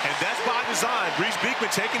down. And that's by design. Reese Beekman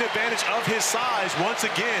taking advantage of his size once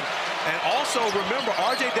again. And also remember,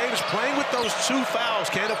 R.J. Davis playing with those 2 fouls,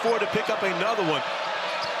 can't afford to pick up another one.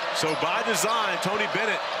 So by design, Tony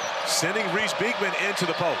Bennett sending Reese Beekman into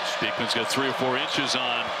the post. Beekman's got 3 or 4 inches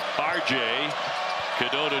on R.J.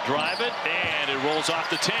 Cadeau to drive it, and it rolls off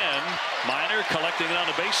the 10. Minor collecting it on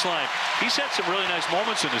the baseline. He's had some really nice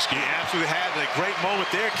moments in this game. He absolutely had a great moment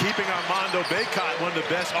there, keeping Armando Bacot, one of the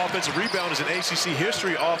best offensive rebounders in ACC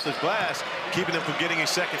history, off the glass, keeping them from getting a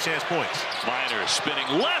second chance points. Minor spinning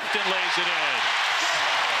left and lays it in.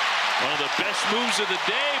 One of the best moves of the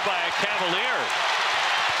day by a Cavalier.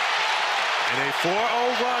 And a 4-0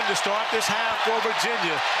 run to start this half for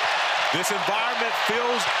Virginia. This environment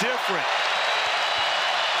feels different.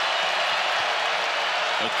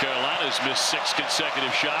 North Carolina's missed 6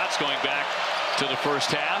 consecutive shots going back to the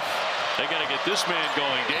first half. They got to get this man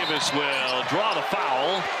going. Davis will draw the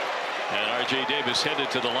foul, and R.J. Davis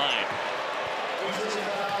headed to the line.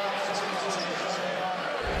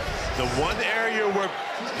 The one area where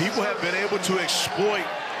people have been able to exploit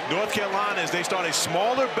North Carolina is they start a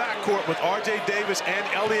smaller backcourt with R.J. Davis and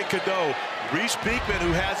Elliot Cadeau. Reese Beekman,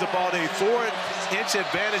 who has about a 4-inch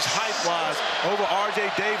advantage height-wise over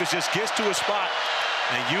R.J. Davis, just gets to a spot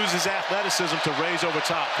and uses athleticism to raise over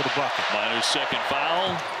top for the bucket. Minor's second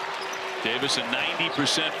foul. Davis a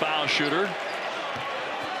 90% foul shooter.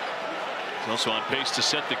 He's also on pace to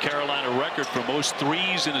set the Carolina record for most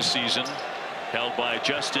threes in a season, held by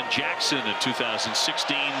Justin Jackson in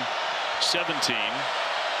 2016-17.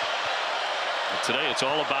 Today it's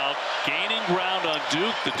all about gaining ground on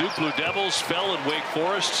Duke. The Duke Blue Devils fell at Wake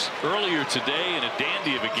Forest earlier today in a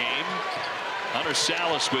dandy of a game. Hunter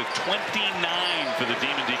Salas with 29 for the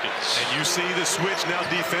Demon Deacons. And you see the switch now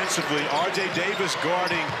defensively. R.J. Davis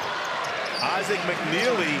guarding Isaac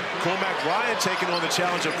McNeely. Cormac Ryan taking on the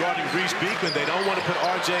challenge of guarding Reese Beekman. They don't want to put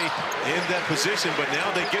R.J. in that position, but now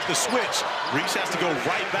they get the switch. Reese has to go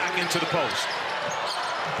right back into the post.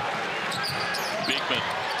 Beekman,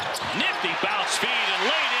 nifty bounce feed and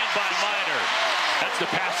laid in by Minor. That's the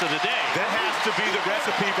pass of the day. That has to be the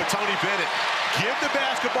recipe for Tony Bennett. Give the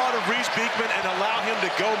basketball to Reese Beekman and allow him to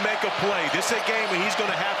go make a play. This is a game where he's going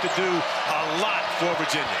to have to do a lot for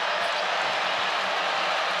Virginia.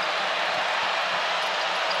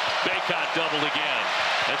 Bacot doubled again.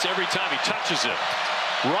 That's every time he touches it.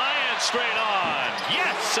 Ryan straight on.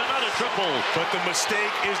 Yes, another triple. But the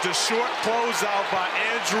mistake is the short closeout by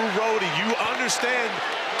Andrew Rohde. You understand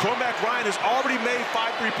Cormac Ryan has already made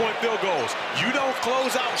 5 3-point field goals. You don't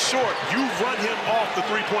close out short. You run him off the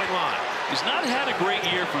 3-point line. He's not had a great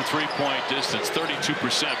year from 3-point distance, 32%,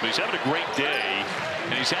 but he's having a great day.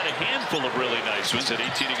 And he's had a handful of really nice ones at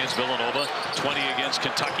 18 against Villanova, 20 against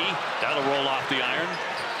Kentucky. That'll roll off the iron.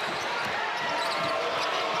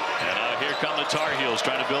 And here come the Tar Heels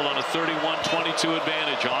trying to build on a 31-22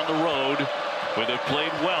 advantage on the road, where they've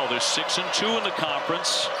played well. They're 6-2 in the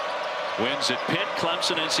conference. Wins at Pitt,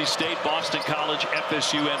 Clemson, NC State, Boston College,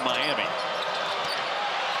 FSU, and Miami.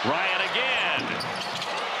 Ryan again.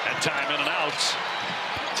 That time in and out.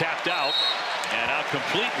 Tapped out and out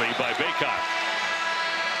completely by Bacot.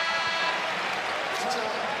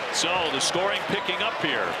 So the scoring picking up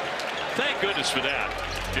here. Thank goodness for that.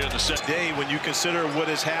 Here in the second day, when you consider what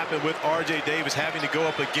has happened with R.J. Davis having to go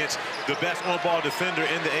up against the best on-ball defender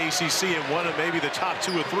in the ACC and one of maybe the top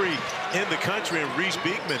 2 or 3 in the country in Reese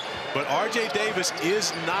Beekman. But R.J. Davis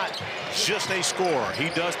is not just a scorer. He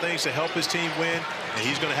does things to help his team win, and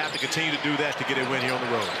he's going to have to continue to do that to get a win here on the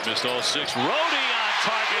road. Missed all 6. Rohde on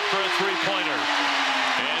target for a 3-pointer.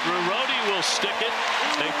 And Andrew Rohde will stick it.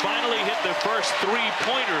 They finally hit their first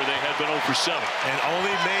three-pointer. They had been 0 for 7. And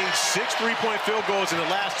only made 6 3-point field goals in the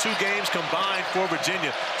last 2 games combined for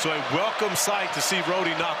Virginia. So a welcome sight to see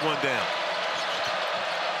Rohde knock one down.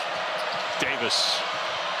 Davis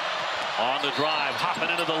on the drive, hopping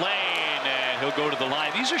into the lane, and he'll go to the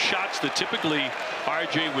line. These are shots that typically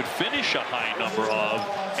RJ would finish a high number of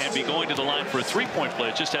and be going to the line for a three-point play.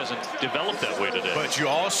 It just hasn't developed that way today. But you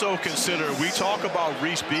also consider, we talk about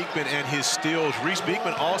Reese Beekman and his steals. Reese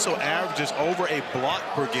Beekman also averages over a block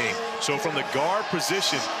per game. So from the guard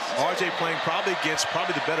position, RJ playing probably against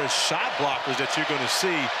the better shot blockers that you're going to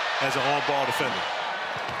see as an on-ball defender.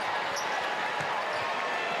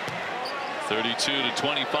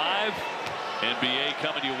 32-25. NBA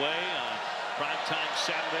coming your way on primetime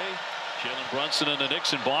Saturday. Jalen Brunson and the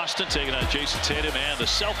Knicks in Boston taking on Jason Tatum and the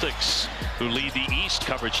Celtics, who lead the East.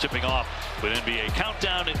 Coverage tipping off with NBA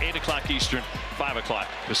Countdown at 8 o'clock Eastern, 5 o'clock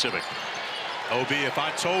Pacific. OB, if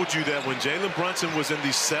I told you that when Jalen Brunson was in the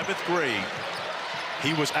 7th grade,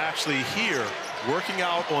 he was actually here working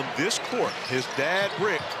out on this court. His dad,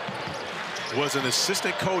 Rick, was an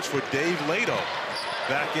assistant coach for Dave Lato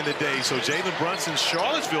back in the day. So Jalen Brunson's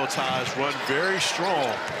Charlottesville ties run very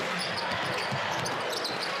strong.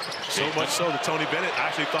 So much so that Tony Bennett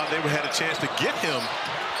actually thought they would have a chance to get him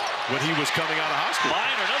when he was coming out of high school.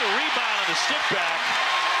 Minor, another rebound on the stick back.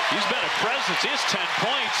 He's been a presence. He has 10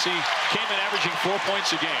 points. He came in averaging 4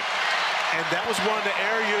 points a game. And that was one of the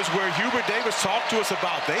areas where Hubert Davis talked to us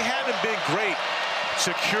about. They haven't been great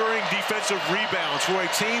securing defensive rebounds for a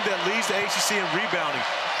team that leads the ACC in rebounding.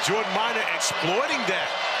 Jordan Minor exploiting that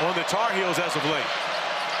on the Tar Heels as of late.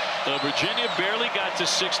 Virginia barely got to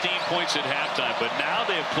 16 points at halftime, but now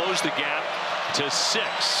they have closed the gap to 6.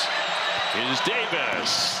 Here's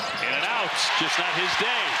Davis. In and out, just not his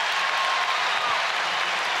day.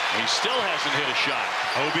 He still hasn't hit a shot.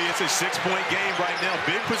 Obi, it's a 6-point game right now.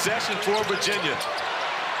 Big possession for Virginia.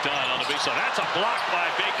 Done on the baseline. That's a block by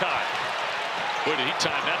Bacot. Boy, did he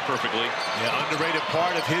time that perfectly. Yeah, underrated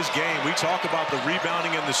part of his game. We talk about the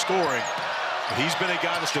rebounding and the scoring. He's been a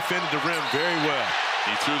guy that's defended the rim very well.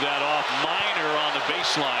 He threw that off. Minor on the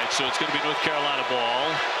baseline, so it's going to be North Carolina ball.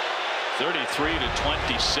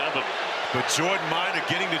 33-27. But Jordan Minor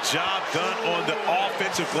getting the job done on the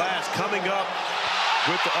offensive glass, coming up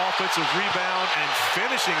with the offensive rebound and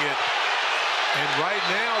finishing it. And right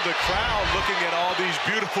now, the crowd looking at all these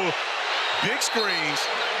beautiful big screens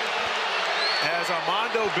as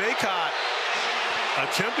Armando Bacot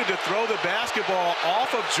attempted to throw the basketball off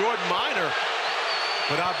of Jordan Minor.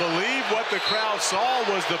 But I believe what the crowd saw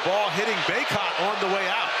was the ball hitting Bacot on the way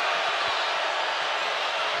out.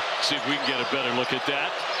 See if we can get a better look at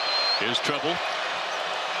that. Here's trouble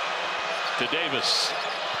to Davis.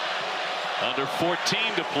 Under 14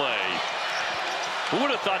 to play. Who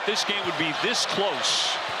would have thought this game would be this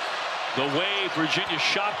close? The way Virginia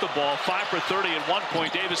shot the ball, 5 for 30 at one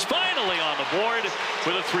point. Davis finally on the board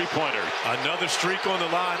with a three-pointer. Another streak on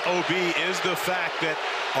the line, OB, is the fact that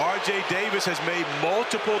RJ Davis has made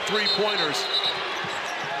multiple three-pointers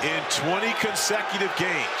in 20 consecutive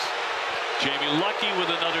games. Jamie Lucky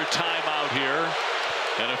with another timeout here.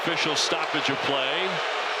 An official stoppage of play.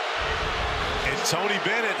 And Tony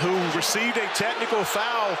Bennett, who received a technical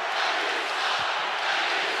foul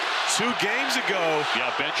 2 games ago.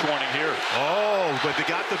 Yeah, bench warning here. Oh, but they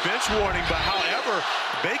got the bench warning. But however,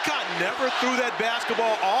 Bacot never threw that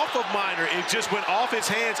basketball off of Minor. It just went off his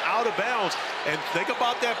hands out of bounds. And think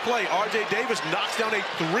about that play. RJ Davis knocks down a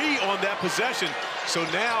 3 on that possession. So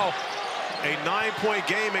now a 9-point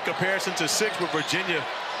game in comparison to 6 with Virginia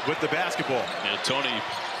with the basketball. Yeah, Tony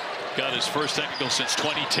got his first technical since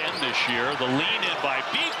 2010 this year. The lean in by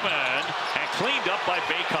Beekman and cleaned up by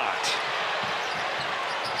Bacot.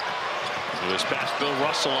 It was past Bill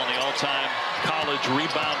Russell on the all-time college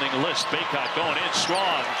rebounding list. Bacot going in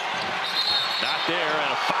strong. Not there, and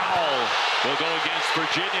a foul will go against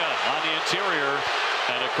Virginia on the interior.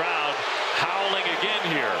 And a crowd howling again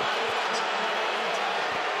here.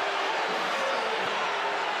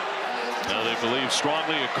 Now they believe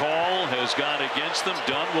strongly a call has gone against them.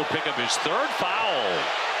 Dunn will pick up his 3rd foul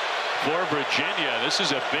for Virginia. This is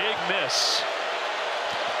a big miss,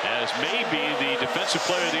 as maybe the defensive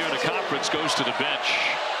player of the year in the conference goes to the bench.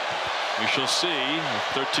 We shall see.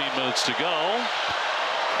 13 minutes to go.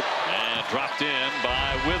 And dropped in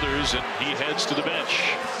by Withers, and he heads to the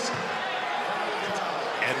bench.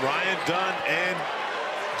 And Ryan Dunn and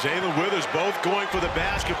Jalen Withers both going for the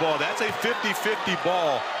basketball. That's a 50-50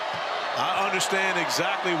 ball. I understand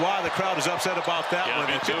exactly why the crowd is upset about that one.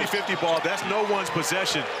 A 50-50 ball, that's no one's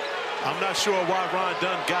possession. I'm not sure why Ryan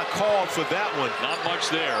Dunn got called for that one. Not much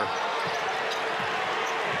there.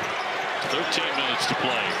 13 minutes to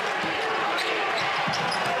play.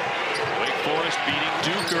 Wake Forest beating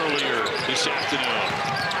Duke earlier this afternoon.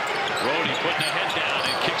 Rhodey putting the head down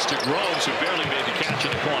and kicks to Groves, who barely made the catch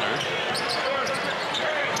in the corner.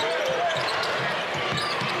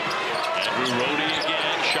 Andrew Rhodey again.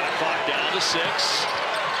 Shot clock down to 6.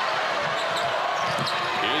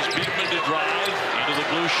 Here's Beekman to drive into the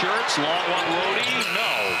blue shirts. Long one, Rhodey.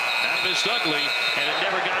 No. That missed ugly, and it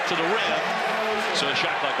never got to the rim. So a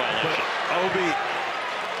shot clock violation. OB.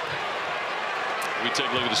 We take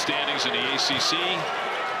a look at the standings in the ACC.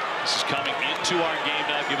 This is coming into our game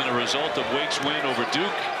now, given the result of Wake's win over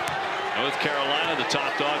Duke. North Carolina, the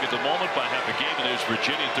top dog at the moment by half a game, and there's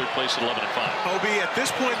Virginia in third place at 11-5. OB, at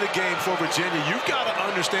this point in the game for Virginia, you've got to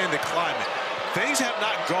understand the climate. Things have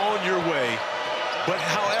not gone your way, but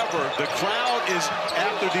however, the crowd is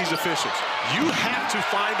after these officials. You have to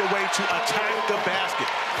find a way to attack the basket.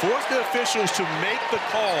 Force the officials to make the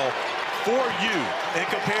call for you in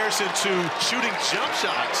comparison to shooting jump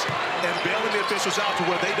shots and bailing the officials out to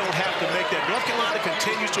where they don't have to make that. North Carolina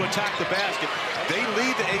continues to attack the basket. They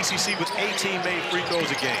lead the ACC with 18 made free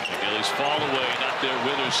throws a game. Gillies fall away, not there.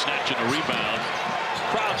 Withers snatching a rebound.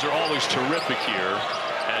 Crowds are always terrific here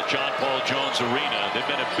at John Paul Jones Arena. They've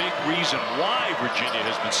been a big reason why Virginia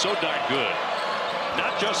has been so darn good.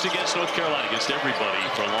 Not just against North Carolina, against everybody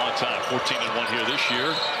for a long time. 14-1 here this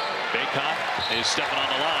year. Bacot is stepping on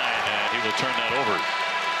the line, and he will turn that over.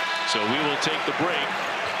 So we will take the break.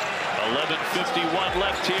 11:51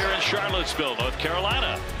 left here in Charlottesville, North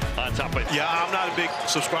Carolina. On top of it. Yeah, I'm not a big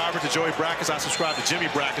subscriber to Joey Brackets. I subscribe to Jimmy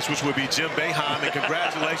Brackets, which would be Jim Boeheim. And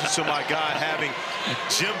congratulations to my guy having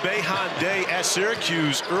Jim Boeheim Day at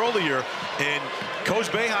Syracuse earlier. And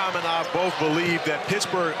Coach Boeheim and I both believe that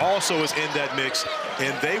Pittsburgh also is in that mix.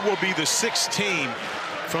 And they will be the 6th team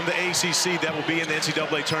from the ACC that will be in the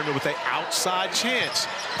NCAA tournament with an outside chance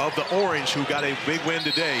of the Orange, who got a big win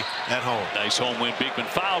today at home. Nice home win. Beekman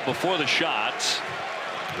fouled before the shot.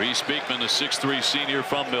 Reese Beekman, the 6'3" senior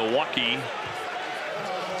from Milwaukee.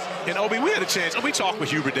 And Obi, we had a chance, and we talked with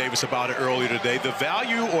Hubert Davis about it earlier today. The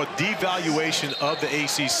value or devaluation of the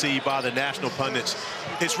ACC by the national pundits,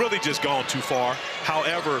 it's really just gone too far.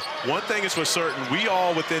 However, one thing is for certain, we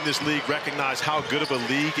all within this league recognize how good of a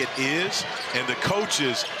league it is, and the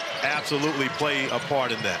coaches absolutely play a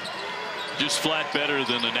part in that. Just flat better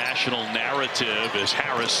than the national narrative as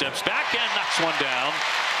Harris steps back and knocks one down.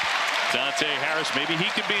 Dante Harris, maybe he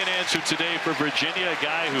could be an answer today for Virginia, a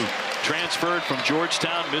guy who transferred from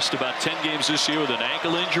Georgetown, missed about 10 games this year with an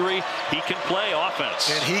ankle injury. He can play offense.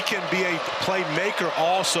 And he can be a playmaker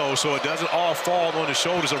also, so it doesn't all fall on the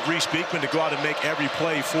shoulders of Reese Beekman to go out and make every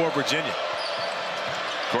play for Virginia.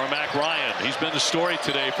 Cormac Ryan, he's been the story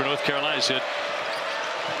today for North Carolina. He's hit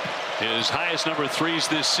his highest number of threes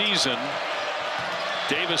this season.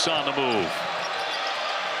 Davis on the move.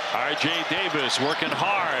 R.J. Davis working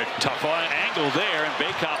hard. Tough on angle there, and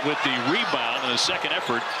Bacot with the rebound in the second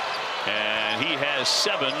effort. And he has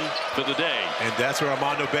 7 for the day. And that's where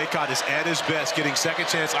Armando Bacot is at his best, getting second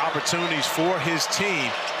chance opportunities for his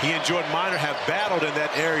team. He and Jordan Minor have battled in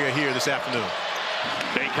that area here this afternoon.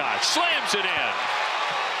 Bacot slams it in.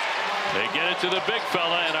 They get it to the big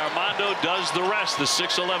fella, and Armando does the rest, the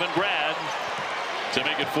 6'11" grad, to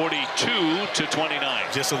make it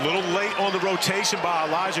 42-29. Just a little late on the rotation by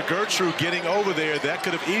Elijah Gertrude getting over there. That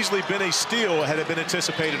could have easily been a steal had it been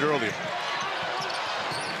anticipated earlier.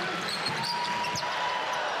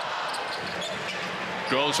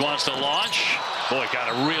 Groves wants to launch. Boy, got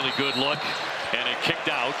a really good look, and it kicked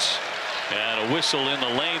out. And a whistle in the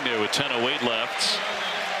lane there with 10:08 left.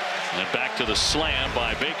 And back to the slam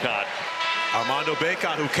by Bacot. Armando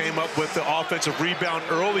Bacot, who came up with the offensive rebound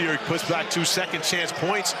earlier, puts back 2 second chance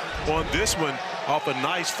points on this one off a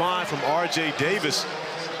nice find from R.J. Davis.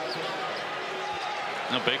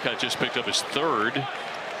 Now Bacot just picked up his 3rd.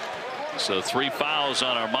 So 3 fouls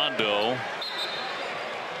on Armando.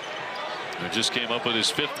 He just came up with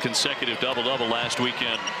his 5th consecutive double-double last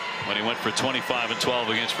weekend when he went for 25 and 12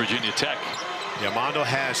 against Virginia Tech. Yeah, Armando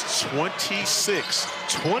has 26,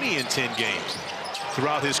 20 in 10 games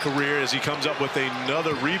throughout his career as he comes up with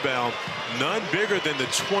another rebound. None bigger than the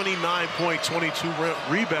 29.22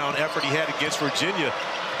 rebound effort he had against Virginia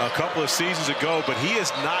a couple of seasons ago, but he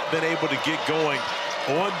has not been able to get going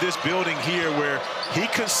on this building here where he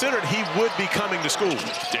considered he would be coming to school.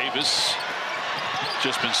 Davis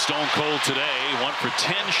just been stone cold today, 1 for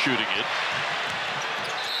 10 shooting it.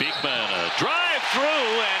 Beekman a drive through,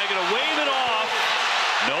 and they're going to wave it off.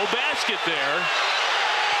 No basket there.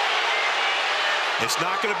 It's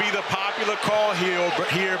not going to be the popular call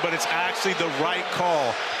here, but it's actually the right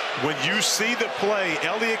call. When you see the play,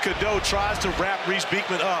 Elliot Cadeau tries to wrap Reese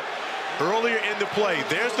Beekman up, earlier in the play.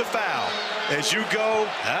 There's the foul. As you go,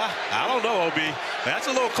 I don't know, OB. That's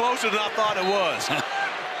a little closer than I thought it was.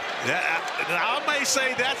 I may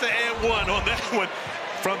say that's an and one on that one.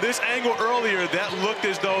 From this angle earlier, that looked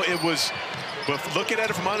as though it was, but looking at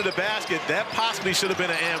it from under the basket, that possibly should have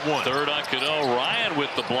been an and one. Third on Cadeau. Ryan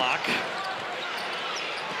with the block.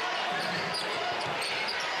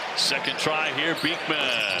 Second try here,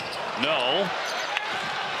 Beekman. No.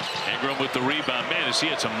 Ingram with the rebound. Man, has he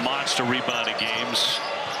had some monster rebounding games.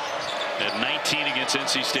 At 19 against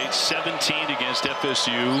NC State, 17 against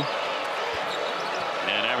FSU.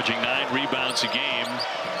 And averaging 9 rebounds a game.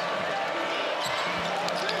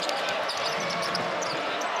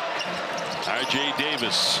 R.J.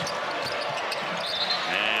 Davis.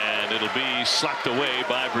 And it'll be slapped away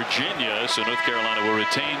by Virginia. So North Carolina will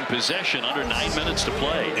retain possession under 9 minutes to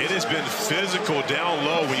play. It has been physical down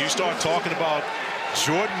low. When you start talking about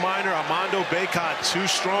Jordan Minor, Armando Bacot, 2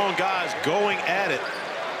 strong guys going at it.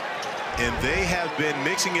 And they have been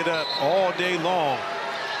mixing it up all day long.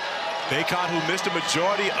 Bacot, who missed a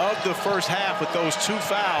majority of the first half with those 2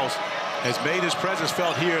 fouls, has made his presence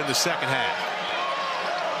felt here in the second half.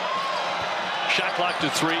 Shot clock to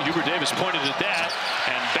 3. Hubert Davis pointed at that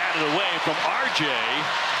and batted away from R.J.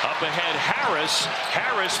 Up ahead, Harris.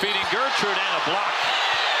 Harris feeding Gertrude, and a block.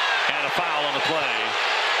 And a foul on the play.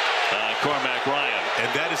 Cormac Ryan.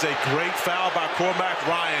 And that is a great foul by Cormac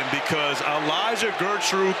Ryan, because Elijah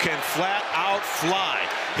Gertrude can flat out fly.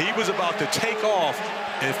 He was about to take off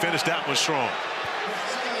and finish that one strong.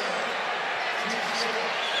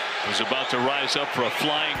 Was about to rise up for a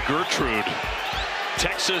flying Gertrude.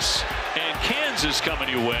 Texas and Kansas coming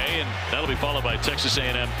your way, and that'll be followed by Texas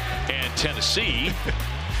A&M and Tennessee.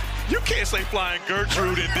 You can't say flying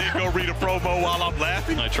Gertrude and then go read a promo while I'm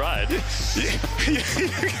laughing. I tried.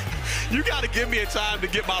 You got to give me a time to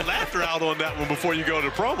get my laughter out on that one before you go to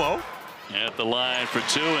the promo. At the line for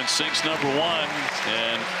 2 and sinks number 1,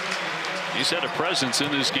 and he's had a presence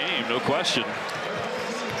in this game, no question.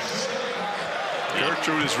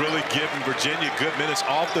 Gertrude is really giving Virginia good minutes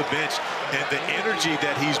off the bench, and the energy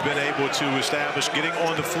that he's been able to establish getting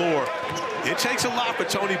on the floor. It takes a lot for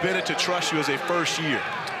Tony Bennett to trust you as a first year,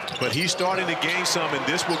 but he's starting to gain some, and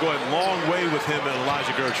this will go a long way with him and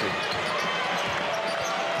Elijah Gertrude.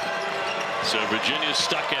 So Virginia's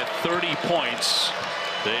stuck at 30 points.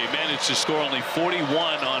 They managed to score only 41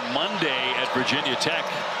 on Monday at Virginia Tech,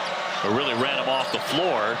 or really ran them off the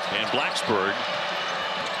floor in Blacksburg.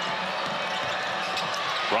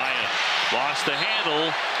 Ryan lost the handle,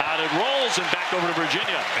 out it rolls, and back over to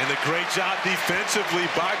Virginia. And a great job defensively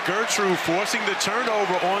by Gertrude, forcing the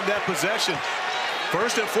turnover on that possession.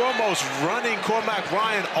 First and foremost, running Cormac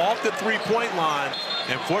Ryan off the 3-point line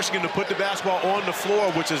and forcing him to put the basketball on the floor,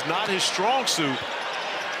 which is not his strong suit,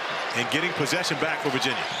 and getting possession back for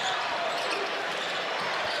Virginia.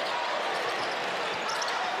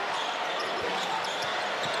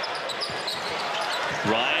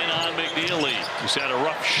 Ryan on McNeely, who's had a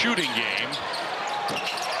rough shooting game.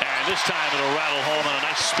 And this time it'll rattle home on a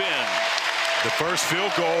nice spin. The first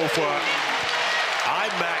field goal for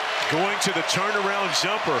IMAC, going to the turnaround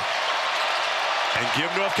jumper. And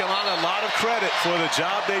give North Carolina a lot of credit for the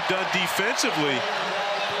job they've done defensively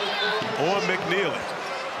on McNeely.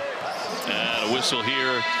 And a whistle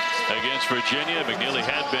here against Virginia. McNeely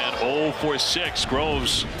had been 0 for 6.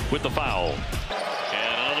 Groves with the foul.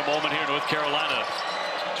 And another moment here, North Carolina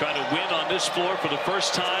trying to win on this floor for the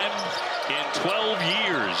first time in 12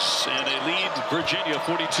 years. And they lead Virginia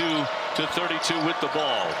 42-32 with the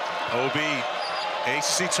ball. OB,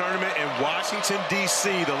 ACC tournament in Washington,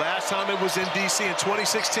 D.C. The last time it was in D.C. in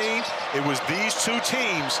 2016, it was these 2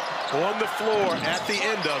 teams on the floor at the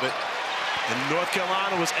end of it. And North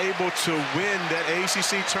Carolina was able to win that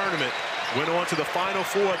ACC tournament, went on to the Final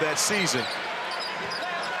Four that season.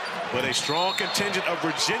 But a strong contingent of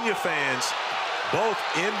Virginia fans, both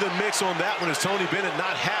in the mix on that one, as Tony Bennett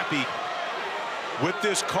not happy with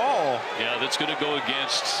this call. Yeah, that's going to go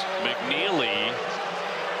against McNeely,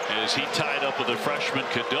 as he tied up with the freshman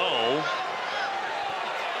Cadeau.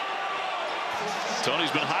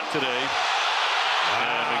 Tony's been hot today.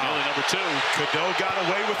 And McNeely number 2. Cadeau got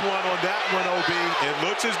away with one on that one, OB. It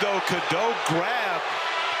looks as though Cadeau grabbed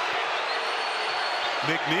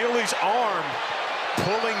McNeely's arm,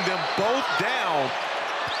 pulling them both down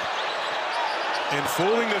and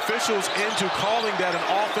fooling the officials into calling that an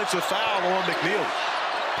offensive foul on McNeely.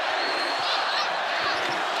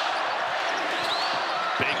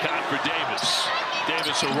 Bacot for Davis.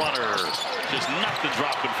 Davis a runner. Just nothing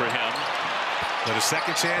dropping for him. But a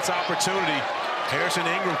second chance opportunity. Harrison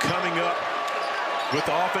Ingram coming up with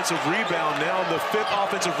the offensive rebound. Now the 5th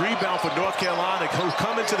offensive rebound for North Carolina, who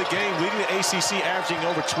come into the game leading the ACC, averaging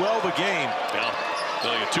over 12 a game. Yeah,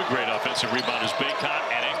 well, you got 2 great offensive rebounders, Bacot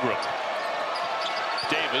and Ingram.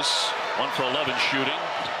 Davis, 1 for 11 shooting,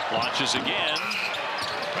 launches again,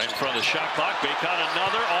 right in front of the shot clock. Bacot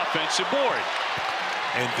another offensive board.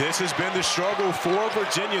 And this has been the struggle for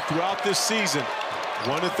Virginia throughout this season.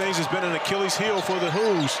 One of the things has been an Achilles heel for the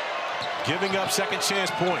Hoos, giving up second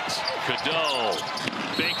chance points. Cadeau.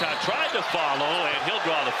 Bacot tried to follow, and he'll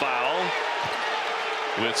draw the foul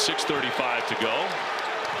with 6:35 to go.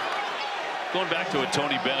 Going back to what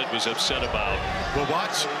Tony Bennett was upset about. Well,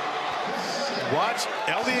 watch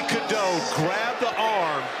Elliot Cadeau grab the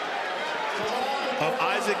arm of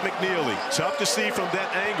Isaac McNeely. Tough to see from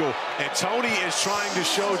that angle. And Tony is trying to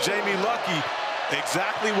show Jamie Luckey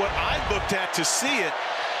exactly what I looked at to see it,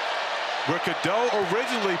 where Cadeau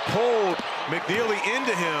originally pulled McNeely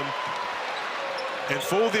into him and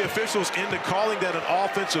fooled the officials into calling that an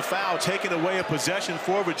offensive foul, taking away a possession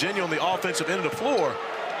for Virginia on the offensive end of the floor,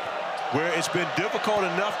 where it's been difficult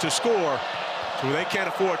enough to score so they can't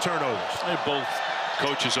afford turnovers. Both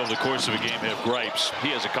coaches over the course of a game have gripes. He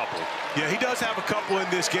has a couple. Yeah, he does have a couple in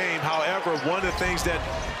this game. However, one of the things that,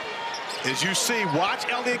 as you see, watch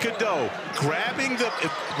Elliot Cadeau grabbing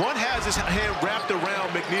one has his hand wrapped around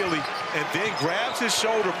McNeely and then grabs his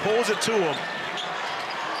shoulder, pulls it to him.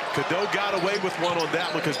 Cadeau got away with one on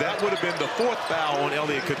that one because that would have been the 4th foul on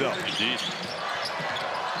Elliot Cadeau. Indeed.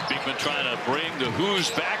 Beekman trying to bring the Hoos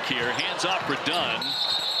back here. Hands off for Dunn.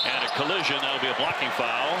 And a collision. That'll be a blocking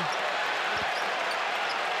foul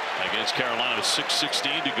against Carolina with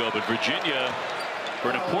 6:16 to go. But Virginia, for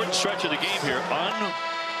an important stretch of the game here,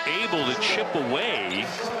 unable to chip away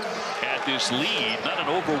at this lead. Not an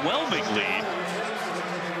overwhelming lead,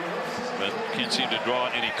 but can't seem to draw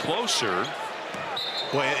it any closer.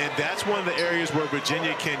 Well, and that's one of the areas where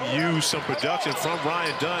Virginia can use some production from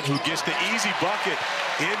Ryan Dunn, who gets the easy bucket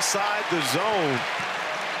inside the zone,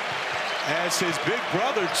 as his big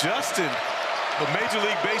brother Justin, a Major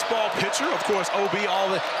League Baseball pitcher, of course, OB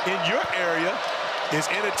all in your area, is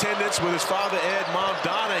in attendance with his father Ed, mom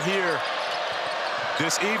Donna here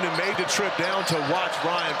this evening. Made the trip down to watch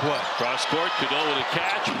Ryan play. Cross court, Cadeau with a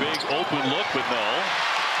catch, big open look, but no.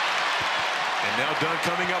 And now Dunn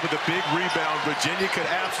coming up with a big rebound. Virginia could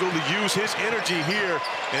absolutely use his energy here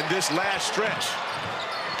in this last stretch.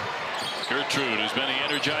 Gertrude, who's been the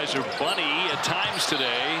Energizer Bunny at times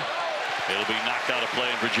today, it'll be knocked out of play,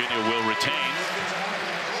 and Virginia will retain.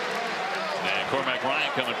 And Cormac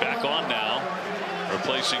Ryan coming back on now,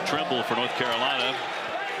 replacing Trimble for North Carolina.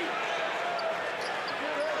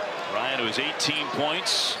 Ryan, who has 18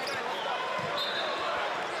 points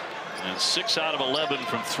and 6 out of 11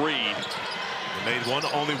 from 3. They made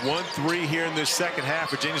only one 3 here in this second half.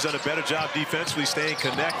 Virginia's done a better job defensively staying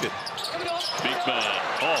connected. Beekman,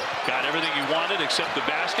 got everything he wanted except the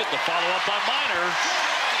basket. The follow-up on Minor.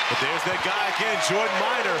 But there's that guy again. Jordan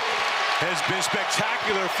Minor has been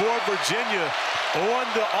spectacular for Virginia on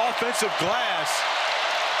the offensive glass.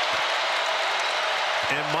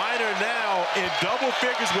 And Minor now in double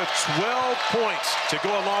figures with 12 points to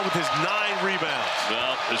go along with his 9 rebounds.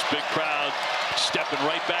 Well, this big crowd stepping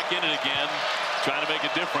right back in it again, trying to make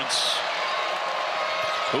a difference.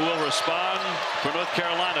 Who will respond for North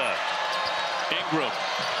Carolina? Ingram.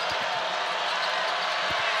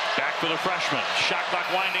 Back for the freshman. Shot clock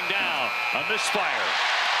winding down. A misfire.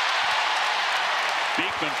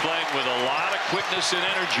 Beekman playing with a lot of quickness and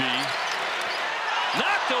energy.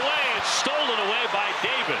 Knocked away and stolen away by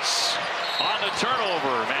Davis on the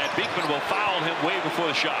turnover. Man, Beekman will foul him way before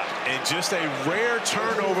the shot. And just a rare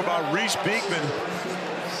turnover by Reese Beekman,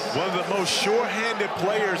 one of the most sure-handed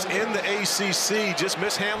players in the ACC, just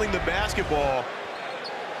mishandling the basketball,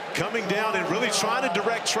 coming down and really trying to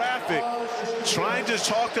direct traffic, trying to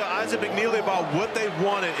talk to Isaac McNeely about what they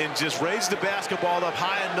wanted, and just raise the basketball up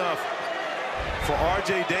high enough for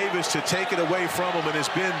R.J. Davis to take it away from him. And it's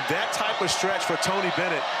been that type of stretch for Tony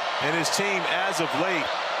Bennett and his team as of late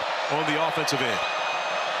on the offensive end.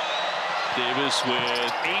 Davis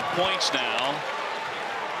with 8 points now,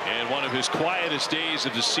 and one of his quietest days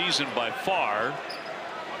of the season by far.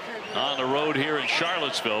 On the road here in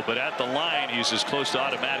Charlottesville, but at the line he's as close to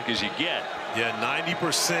automatic as you get. Yeah,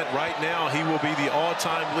 90% right now. He will be the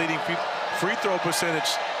all-time leading free throw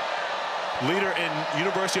percentage leader in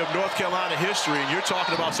University of North Carolina history. And you're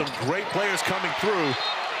talking about some great players coming through.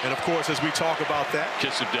 And of course, as we talk about that,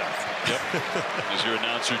 kiss of death. Yep. As your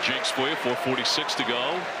announcer jinx for you, 4:46 to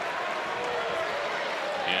go.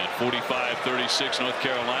 And 45-36 North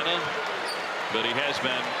Carolina. But he has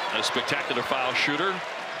been a spectacular foul shooter.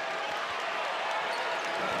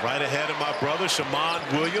 Right ahead of my brother, Shammond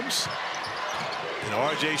Williams. And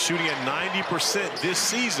RJ shooting at 90% this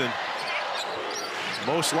season.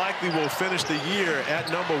 Most likely will finish the year at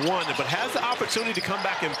 #1, but has the opportunity to come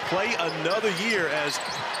back and play another year, as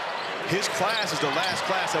his class is the last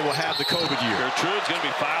class that will have the COVID year. Gertrude's going to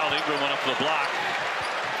be fouled. Ingram went up for the block,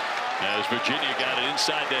 as Virginia got it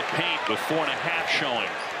inside that paint with 4.5 showing.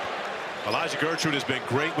 Elijah Gertrude has been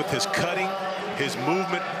great with his cutting, his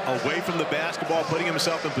movement away from the basketball, putting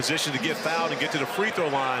himself in position to get fouled and get to the free throw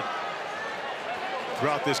line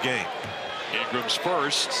throughout this game. Ingram's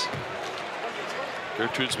first.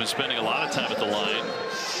 Gertrude's been spending a lot of time at the line,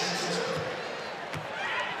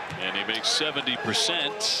 and he makes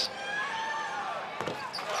 70%.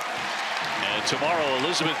 And tomorrow,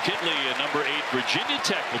 Elizabeth Kitley at #8 Virginia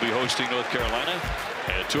Tech will be hosting North Carolina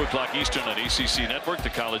at 2 o'clock Eastern on ACC Network. The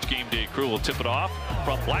College Game Day crew will tip it off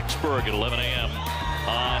from Blacksburg at 11 a.m.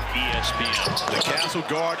 on ESPN. The Castle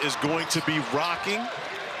Guard is going to be rocking,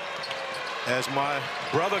 as my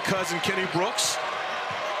brother cousin Kenny Brooks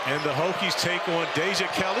and the Hokies take on Deja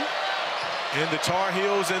Kelly. And the Tar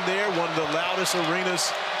Heels in there, one of the loudest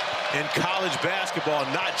arenas in college basketball,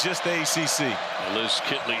 not just the ACC. Liz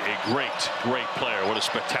Kitley, a great player. What a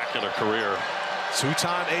spectacular career.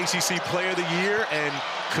 Two-time ACC Player of the Year, and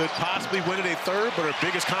could possibly win it a third, but her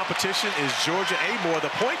biggest competition is Georgia Amore, the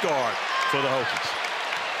point guard for the Hokies.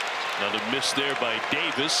 Another miss there by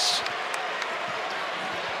Davis.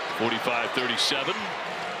 45-37.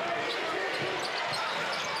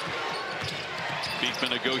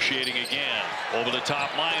 Beekman negotiating again. Over the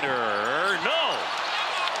top, Minor. No!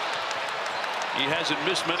 He hasn't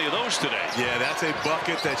missed many of those today. Yeah, that's a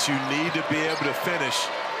bucket that you need to be able to finish,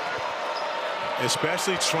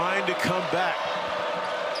 especially trying to come back.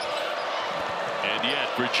 And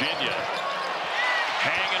yet, Virginia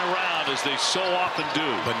hanging around as they so often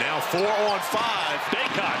do. But now 4 on 5.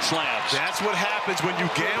 Bacot slams. That's what happens when you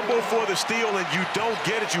gamble for the steal and you don't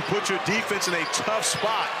get it. You put your defense in a tough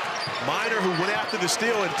spot. Minor, who went after the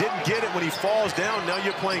steal and didn't get it when he falls down. Now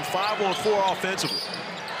you're playing 5 on 4 offensively.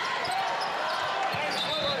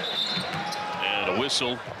 And a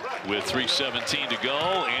whistle with 3:17 to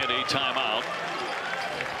go and a timeout.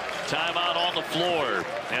 Timeout on the floor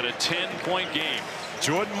and a 10-point game.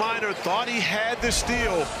 Jordan Minor thought he had the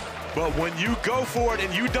steal, but when you go for it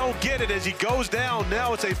and you don't get it as he goes down,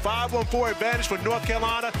 now it's a 5-on-4 advantage for North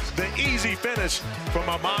Carolina. The easy finish from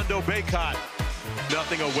Armando Bacot.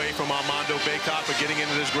 Nothing away from Armando Bacot for getting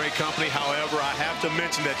into this great company. However, I have to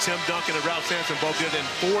mention that Tim Duncan and Ralph Sampson both did it in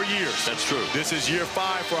 4 years. That's true. This is year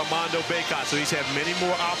 5 for Armando Bacot, so he's had many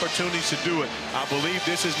more opportunities to do it. I believe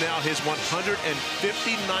this is now his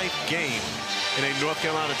 159th game in a North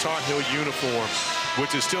Carolina Tar Heel uniform,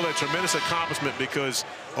 which is still a tremendous accomplishment because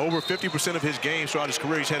over 50% of his games throughout his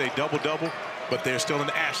career, he's had a double-double, but there's still an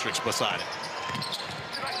asterisk beside it.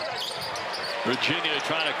 Virginia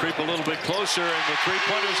trying to creep a little bit closer, and with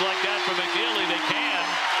 3-pointers like that from McNeely, they can.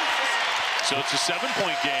 So it's a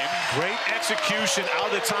 7-point game. Great execution out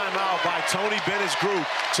of the timeout by Tony Bennett's group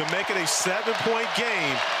to make it a 7-point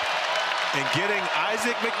game and getting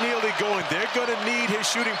Isaac McNeely going. They're going to need his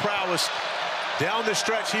shooting prowess down the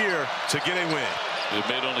stretch here to get a win. They've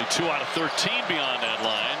made only 2 out of 13 beyond that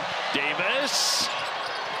line. Davis,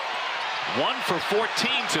 1 for 14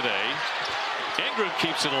 today. Ingram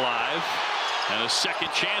keeps it alive. And a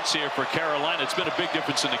second chance here for Carolina. It's been a big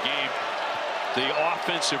difference in the game. The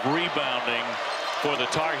offensive rebounding for the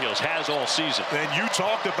Tar Heels has all season. And you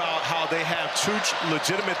talked about how they have 2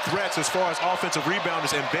 legitimate threats as far as offensive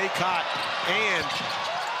rebounders, and Bacot and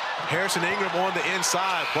Harrison Ingram on the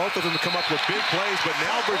inside. Both of them come up with big plays, but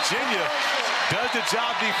now Virginia does the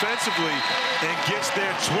job defensively and gets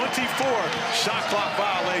their 24th shot clock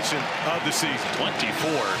violation of the season. 24.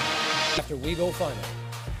 After we go final.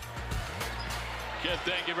 Ken,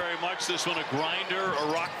 thank you very much. This one a grinder, a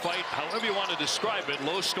rock fight, however you want to describe it.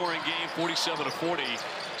 Low-scoring game, 47-40.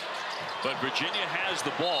 But Virginia has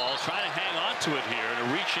the ball, trying to hang on to it here, and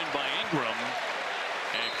a reach in by Ingram,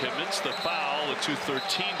 and commits the foul with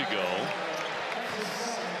 2:13 to go.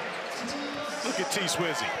 Look at T.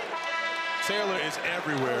 Swizzy. Taylor is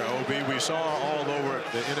everywhere, OB. We saw her all over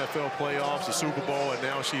the NFL playoffs, the Super Bowl, and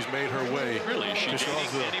now she's made her way. Really? Is she to dating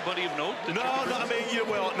Charlottesville. Anybody of note? No, I mean, yeah,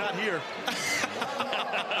 well, not here.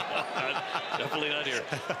 Definitely not here.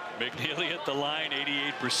 McNeely at the line,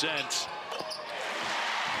 88%.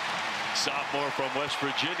 Sophomore from West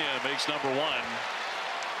Virginia makes #1.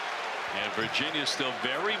 And Virginia still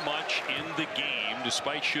very much in the game,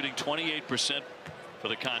 despite shooting 28% for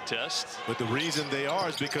the contest. But the reason they are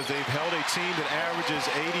is because they've held a team that averages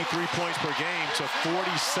 83 points per game to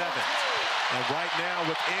 47. And right now,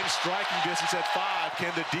 within striking distance at 5,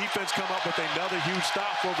 can the defense come up with another huge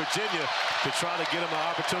stop for Virginia to try to get them an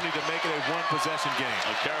opportunity to make it a one-possession game?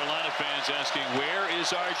 Carolina fans asking, where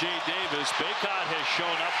is R.J. Davis? Bacot has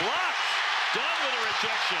shown up. Blocked. Done with a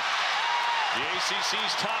rejection. The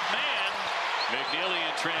ACC's top man, McNeely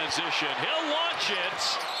in transition. He'll launch it.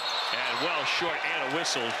 And well short and a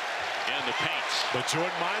whistle in the paint. But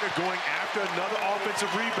Jordan Minor going after another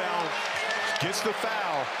offensive rebound. Gets the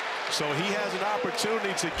foul. So he has an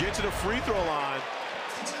opportunity to get to the free throw line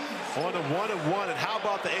on a 1-on-1. And how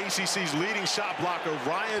about the ACC's leading shot blocker,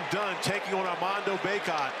 Ryan Dunn, taking on Armando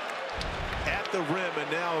Bacot at the rim. And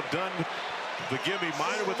now Dunn, forgive me,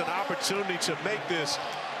 Minor with an opportunity to make this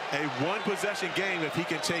a one-possession game if he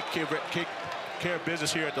can take care of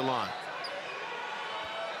business here at the line.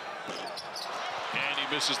 And he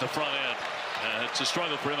misses the front end. It's a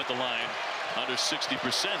struggle for him at the line. Under 60%.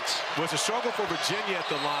 Well, it's a struggle for Virginia at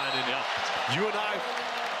the line. And you and I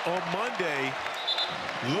on Monday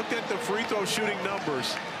looked at the free throw shooting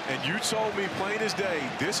numbers, and you told me plain as day,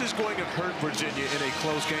 this is going to hurt Virginia in a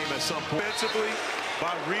close game at some point. Offensively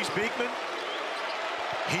by Reese Beekman,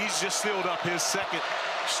 he's just sealed up his second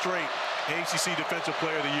straight ACC Defensive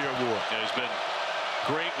Player of the Year award. Yeah, he's been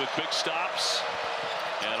great with big stops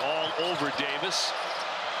and all over Davis.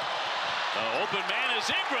 Open man is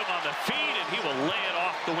Ingram on the feed, and he will lay it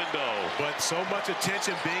off the window. But so much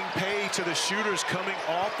attention being paid to the shooters coming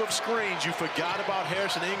off of screens, you forgot about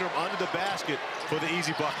Harrison Ingram under the basket for the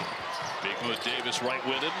easy bucket. Beekman with Davis right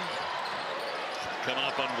with him. Coming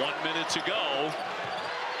up on 1 minute to go.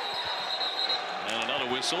 And another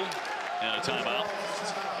whistle and a timeout.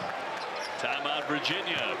 Timeout,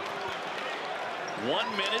 Virginia.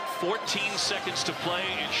 1 minute, 14 seconds to play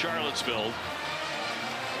in Charlottesville.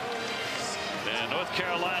 And North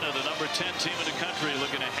Carolina, the number 10 team in the country,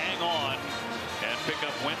 looking to hang on and pick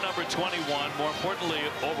up win number 21. More importantly,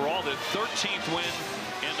 overall, the 13th win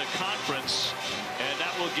in the conference. And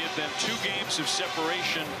that will give them 2 games of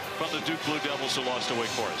separation from the Duke Blue Devils who lost to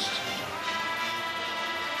Wake Forest.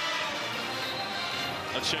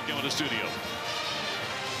 Let's check in with the studio.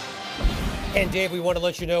 And Dave, we want to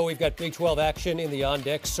let you know we've got Big 12 action in the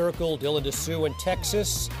on-deck circle. Dylan DeSue in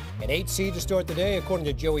Texas. An 8 seed to start the day, according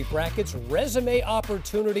to Joey Brackett's resume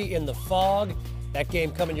opportunity in the Fog. That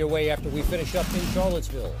game coming your way after we finish up in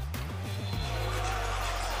Charlottesville.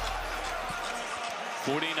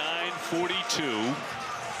 49-42.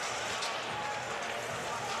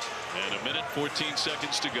 And a minute, 14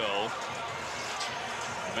 seconds to go.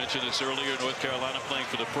 I mentioned this earlier, North Carolina playing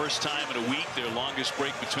for the first time in a week, their longest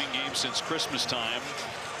break between games since Christmas time.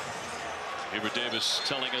 Hubert Davis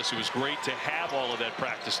telling us it was great to have all of that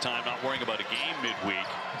practice time, not worrying about a game midweek.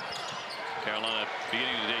 Carolina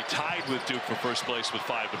beginning the day tied with Duke for first place with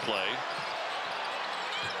 5 to play.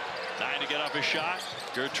 9 to get off his shot.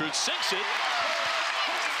 Gertrude sinks it.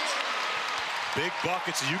 Big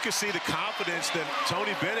buckets. You can see the confidence that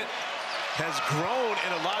Tony Bennett has grown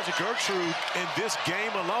in Elijah Gertrude in this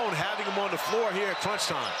game alone, having him on the floor here at crunch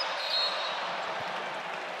time.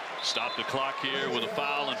 Stop the clock here with a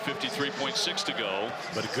foul and 53.6 to go.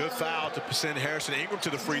 But a good foul to send Harrison Ingram to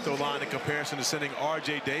the free throw line in comparison to sending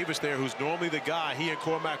R.J. Davis there, who's normally the guy. He and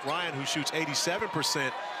Cormac Ryan, who shoots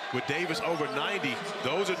 87%, with Davis over 90.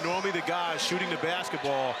 Those are normally the guys shooting the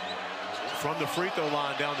basketball from the free throw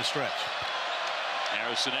line down the stretch.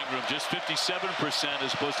 Harrison Ingram just 57%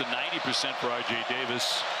 as opposed to 90% for R.J.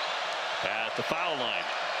 Davis at the foul line.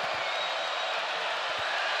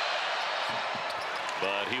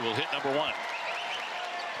 But he will hit number 1.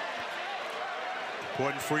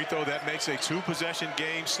 Important free throw. That makes a 2-possession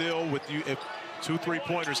game still with you. If 2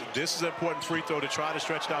 3-pointers. This is an important free throw to try to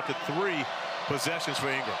stretch it out to 3 possessions for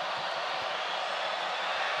Ingram.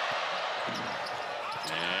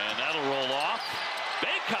 And that'll roll off.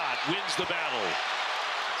 Bacot wins the battle.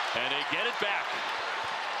 And they get it back.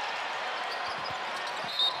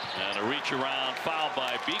 And a reach around foul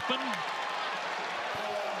by Beekman.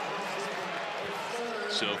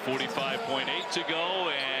 So 45.8 to go,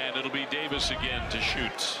 and it'll be Davis again to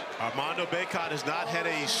shoot. Armando Bacot has not had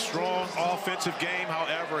a strong offensive game.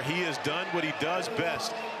 However, he has done what he does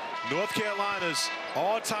best. North Carolina's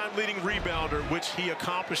all-time leading rebounder, which he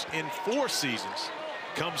accomplished in 4 seasons,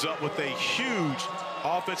 comes up with a huge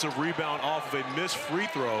offensive rebound off of a missed free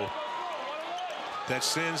throw that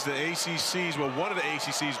sends the ACC's, well, one of the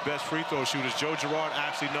ACC's best free throw shooters, Joe Girard,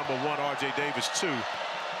 actually number 1, R.J. Davis 2.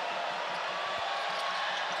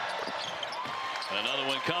 Another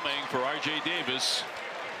one coming for R.J. Davis.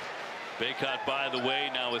 Bacot, by the way,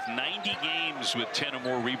 now with 90 games with 10 or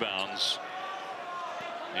more rebounds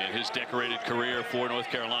in his decorated career for North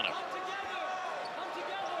Carolina.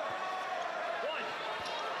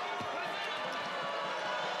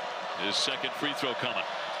 His second free throw coming.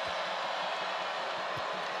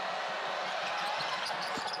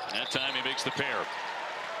 That time he makes the pair.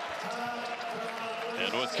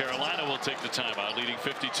 And North Carolina will take the timeout, leading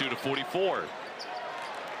 52-44.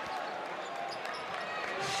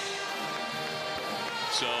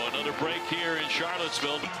 So another break here in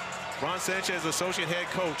Charlottesville. Ron Sanchez, associate head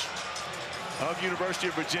coach of University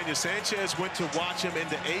of Virginia. Sanchez went to watch him in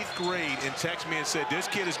the 8th grade and texted me and said, this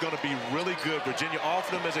kid is going to be really good. Virginia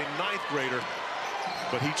offered him as a 9th grader,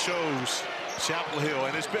 but he chose Chapel Hill,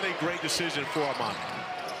 and it's been a great decision for Armando.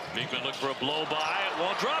 Beekman looked for a blow by. It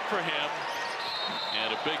won't drop for him.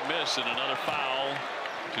 And a big miss and another foul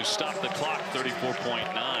to stop the clock.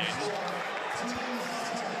 34.9.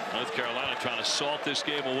 North Carolina trying to salt this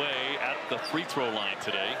game away at the free throw line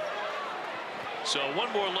today. So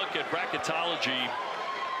one more look at bracketology.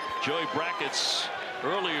 Joey Brackets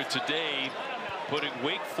earlier today putting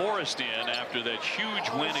Wake Forest in after that huge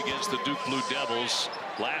win against the Duke Blue Devils.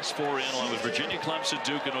 Last 4 in, along with Virginia, Clemson,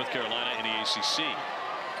 Duke, and North Carolina in the ACC.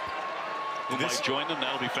 Who might join them?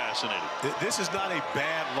 That'll be fascinating. This is not a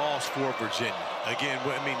bad loss for Virginia. Again,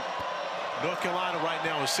 I mean, North Carolina right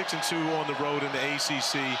now is 6-2 on the road in the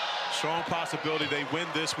ACC. Strong possibility they win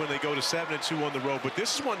this when they go to 7-2 on the road. But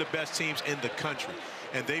this is one of the best teams in the country.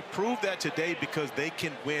 And they proved that today because they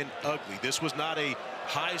can win ugly. This was not a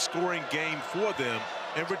high-scoring game for them.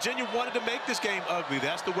 And Virginia wanted to make this game ugly.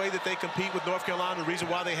 That's the way that they compete with North Carolina. The reason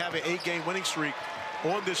why they have an 8-game winning streak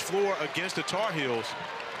on this floor against the Tar Heels.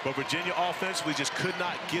 But Virginia offensively just could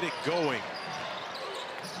not get it going.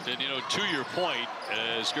 And, you know, to your point,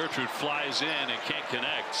 as Gertrude flies in and can't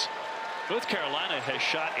connect, North Carolina has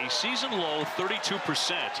shot a season-low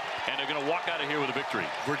 32%, and they're going to walk out of here with a victory.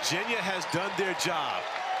 Virginia has done their job.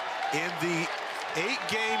 In the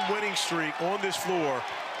 8-game winning streak on this floor,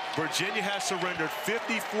 Virginia has surrendered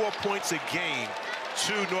 54 points a game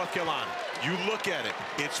to North Carolina. You look at it,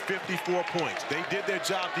 it's 54 points. They did their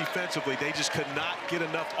job defensively. They just could not get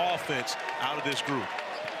enough offense out of this group.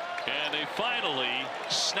 And they finally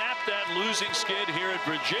snapped that losing skid here at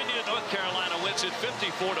Virginia. North Carolina wins it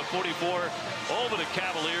 54-44 over the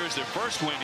Cavaliers, their first win